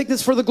there is a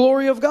sickness for the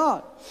glory of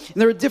God.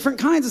 And there are different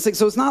kinds of sickness.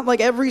 So it's not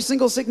like every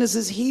single sickness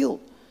is healed.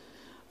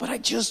 But I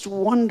just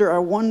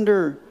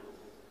wonder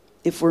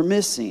if we're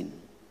missing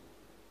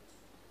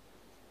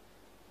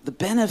the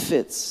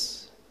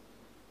benefits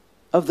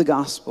of the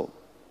gospel.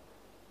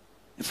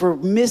 If we're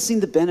missing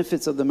the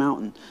benefits of the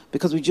mountain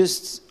because we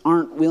just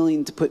aren't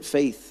willing to put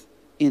faith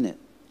in it.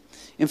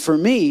 And for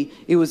me,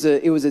 it was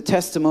a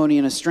testimony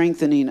and a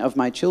strengthening of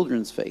my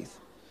children's faith.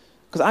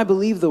 Because I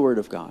believe the word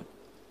of God.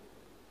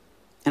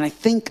 And I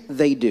think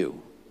they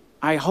do.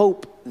 I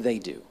hope they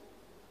do.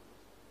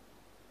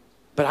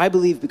 But I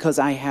believe because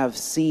I have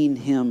seen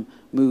him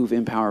move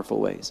in powerful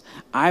ways.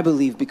 I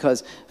believe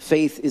because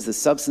faith is the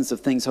substance of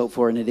things hoped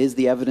for, and it is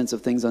the evidence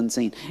of things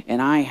unseen.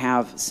 And I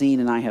have seen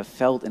and I have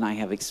felt and I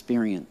have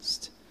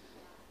experienced.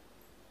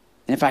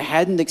 And if I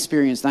hadn't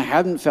experienced and I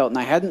hadn't felt and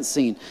I hadn't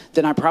seen,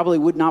 then I probably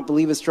would not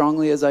believe as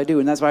strongly as I do.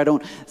 And that's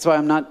why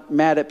I'm not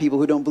mad at people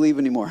who don't believe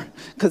anymore.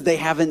 Because they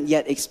haven't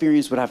yet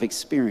experienced what I've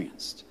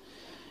experienced.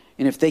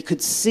 And if they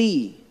could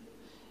see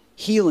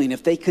healing,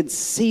 if they could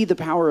see the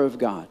power of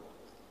God,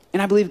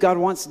 and I believe God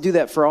wants to do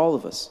that for all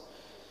of us.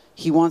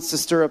 He wants to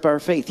stir up our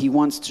faith. He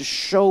wants to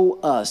show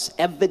us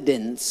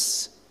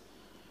evidence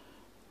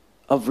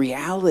of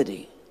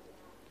reality.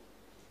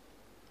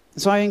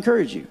 And so I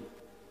encourage you.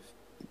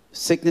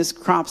 Sickness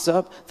crops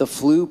up, the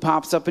flu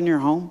pops up in your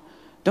home.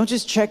 Don't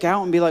just check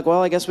out and be like,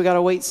 well, I guess we got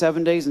to wait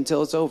 7 days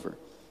until it's over.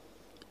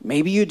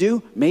 Maybe you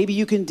do. Maybe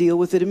you can deal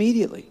with it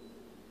immediately.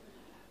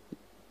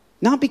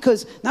 Not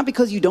because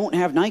you don't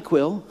have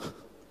NyQuil,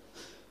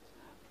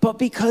 but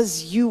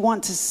because you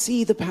want to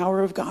see the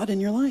power of God in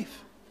your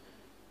life.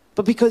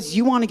 But because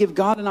you want to give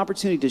God an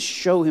opportunity to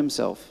show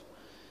himself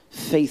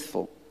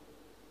faithful,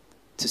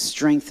 to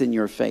strengthen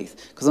your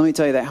faith. Because let me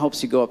tell you, that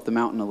helps you go up the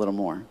mountain a little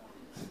more.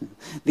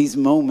 These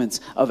moments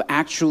of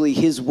actually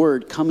his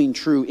word coming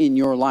true in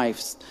your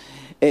life,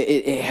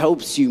 it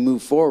helps you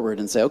move forward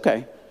and say,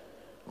 okay,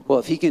 well,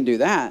 if he can do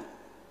that,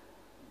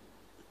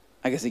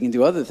 I guess he can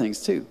do other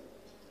things too.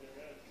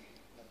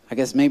 I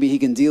guess maybe he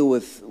can deal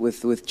with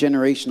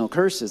generational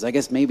curses. I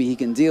guess maybe he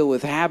can deal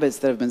with habits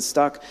that have been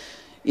stuck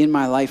in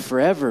my life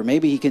forever.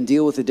 Maybe he can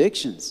deal with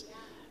addictions.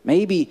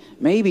 Maybe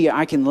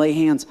I can lay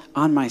hands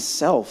on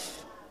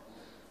myself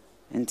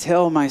and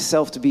tell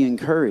myself to be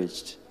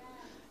encouraged.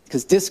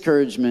 Because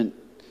discouragement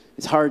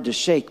is hard to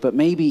shake, but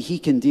maybe he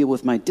can deal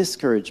with my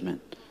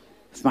discouragement,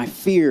 with my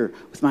fear,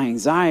 with my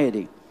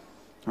anxiety.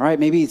 All right,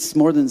 maybe it's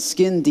more than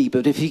skin deep,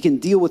 but if he can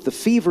deal with the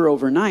fever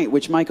overnight,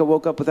 which Micah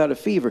woke up without a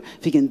fever,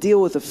 if he can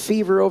deal with the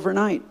fever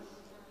overnight.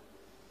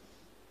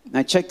 And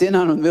I checked in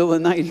on him in the middle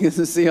of the night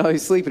to see how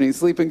he's sleeping. He's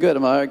sleeping good.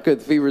 I'm like, all right, good,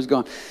 the fever's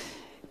gone.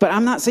 But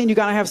I'm not saying you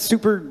got to have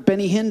super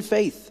Benny Hinn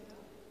faith.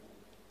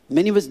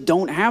 Many of us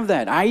don't have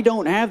that. I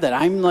don't have that.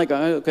 I'm like,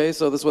 okay,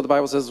 so this is what the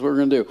Bible says we're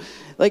going to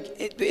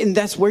do. And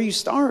that's where you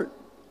start.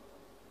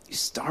 You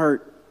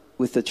start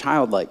with the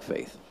childlike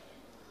faith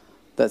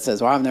that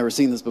says, well, I've never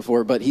seen this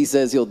before, but he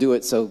says he'll do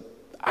it, so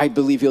I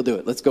believe he'll do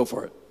it. Let's go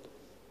for it.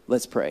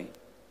 Let's pray.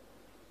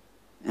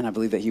 And I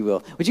believe that he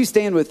will. Would you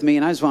stand with me?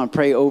 And I just want to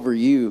pray over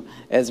you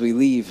as we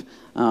leave,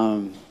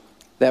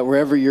 that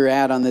wherever you're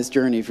at on this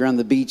journey, if you're on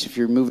the beach, if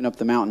you're moving up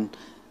the mountain,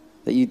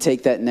 that you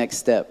take that next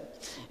step.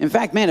 In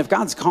fact, man, if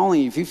God's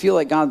calling you, if you feel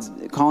like God's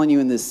calling you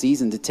in this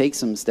season to take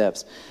some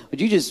steps, would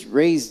you just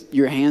raise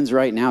your hands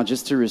right now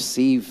just to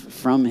receive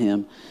from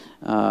him,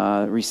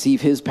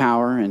 receive his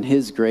power and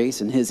his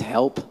grace and his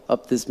help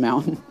up this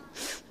mountain?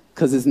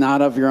 Because it's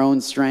not of your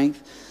own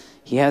strength.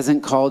 He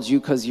hasn't called you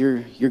because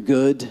you're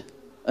good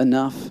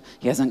enough.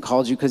 He hasn't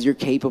called you because you're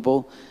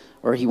capable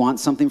or he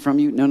wants something from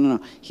you. No.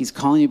 He's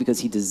calling you because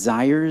he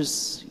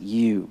desires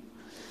you.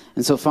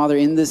 And so, Father,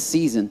 in this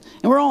season,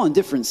 and we're all in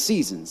different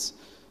seasons,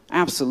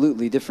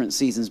 absolutely different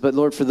seasons. But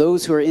Lord, for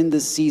those who are in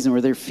this season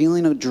where they're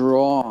feeling a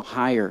draw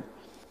higher,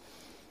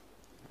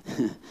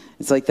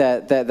 it's like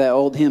that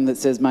old hymn that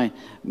says, my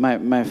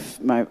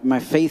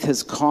faith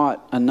has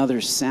caught another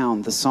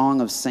sound, the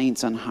song of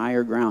saints on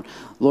higher ground.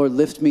 Lord,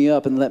 lift me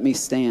up and let me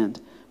stand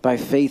by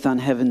faith on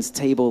heaven's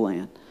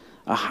tableland,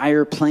 a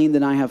higher plane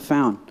than I have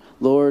found.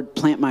 Lord,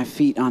 plant my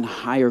feet on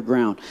higher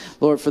ground.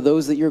 Lord, for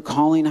those that you're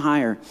calling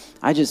higher,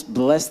 I just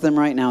bless them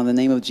right now in the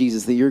name of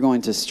Jesus, that you're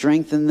going to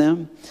strengthen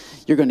them.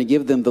 You're going to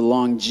give them the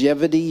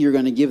longevity. You're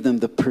going to give them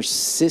the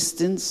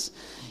persistence.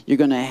 You're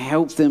going to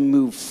help them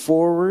move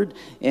forward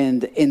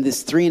and in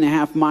this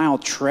 3.5-mile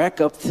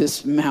trek up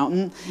this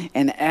mountain.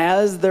 And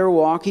as they're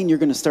walking, you're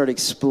going to start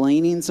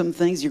explaining some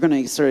things. You're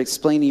going to start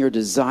explaining your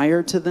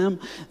desire to them.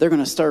 They're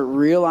going to start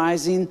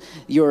realizing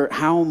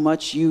how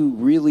much you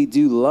really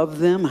do love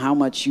them, how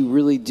much you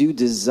really do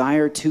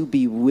desire to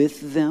be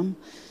with them.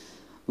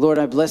 Lord,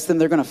 I bless them.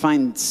 They're going to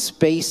find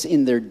space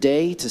in their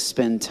day to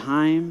spend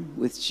time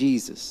with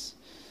Jesus.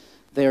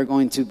 They are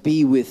going to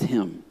be with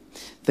him.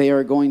 They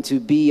are going to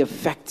be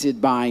affected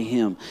by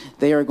him.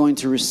 They are going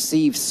to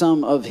receive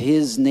some of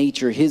his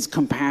nature, his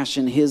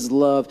compassion, his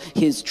love,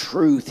 his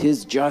truth,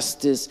 his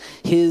justice,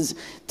 his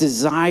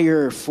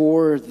desire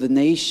for the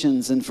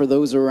nations and for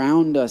those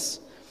around us.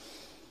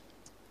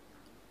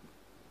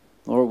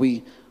 Lord,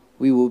 we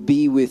will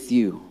be with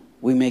you.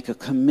 We make a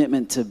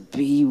commitment to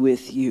be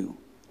with you.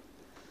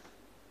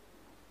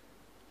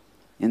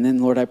 And then,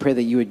 Lord, I pray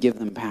that you would give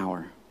them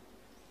power.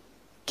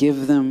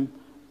 Give them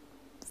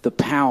the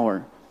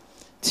power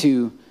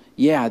to,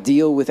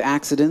 deal with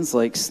accidents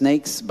like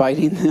snakes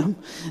biting them.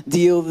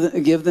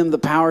 Give them the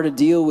power to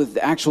deal with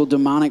actual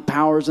demonic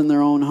powers in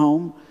their own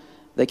home.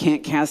 They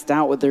can't cast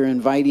out what they're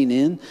inviting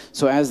in.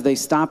 So as they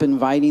stop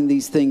inviting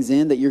these things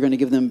in, that you're going to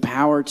give them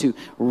power to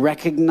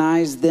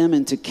recognize them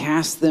and to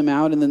cast them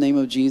out in the name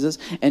of Jesus.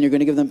 And you're going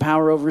to give them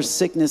power over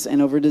sickness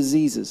and over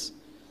diseases.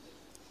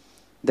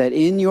 That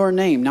in your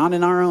name, not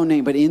in our own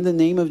name, but in the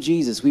name of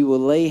Jesus, we will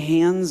lay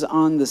hands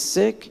on the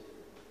sick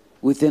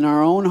within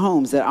our own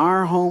homes, that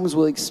our homes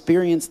will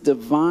experience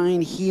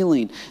divine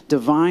healing,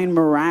 divine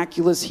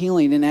miraculous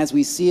healing. And as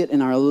we see it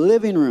in our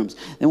living rooms,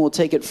 then we'll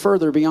take it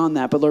further beyond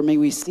that. But Lord, may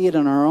we see it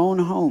in our own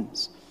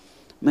homes.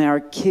 May our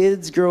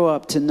kids grow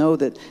up to know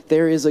that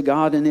there is a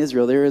God in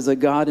Israel, there is a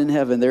God in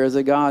heaven, there is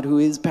a God who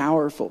is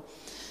powerful.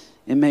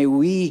 And may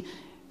we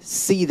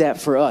see that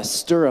for us,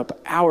 stir up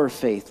our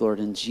faith, Lord,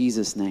 in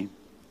Jesus' name.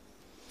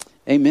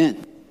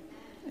 Amen.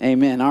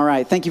 Amen. All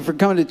right. Thank you for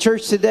coming to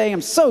church today.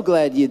 I'm so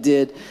glad you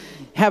did.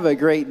 Have a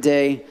great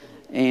day,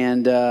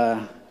 and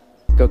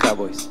go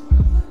Cowboys.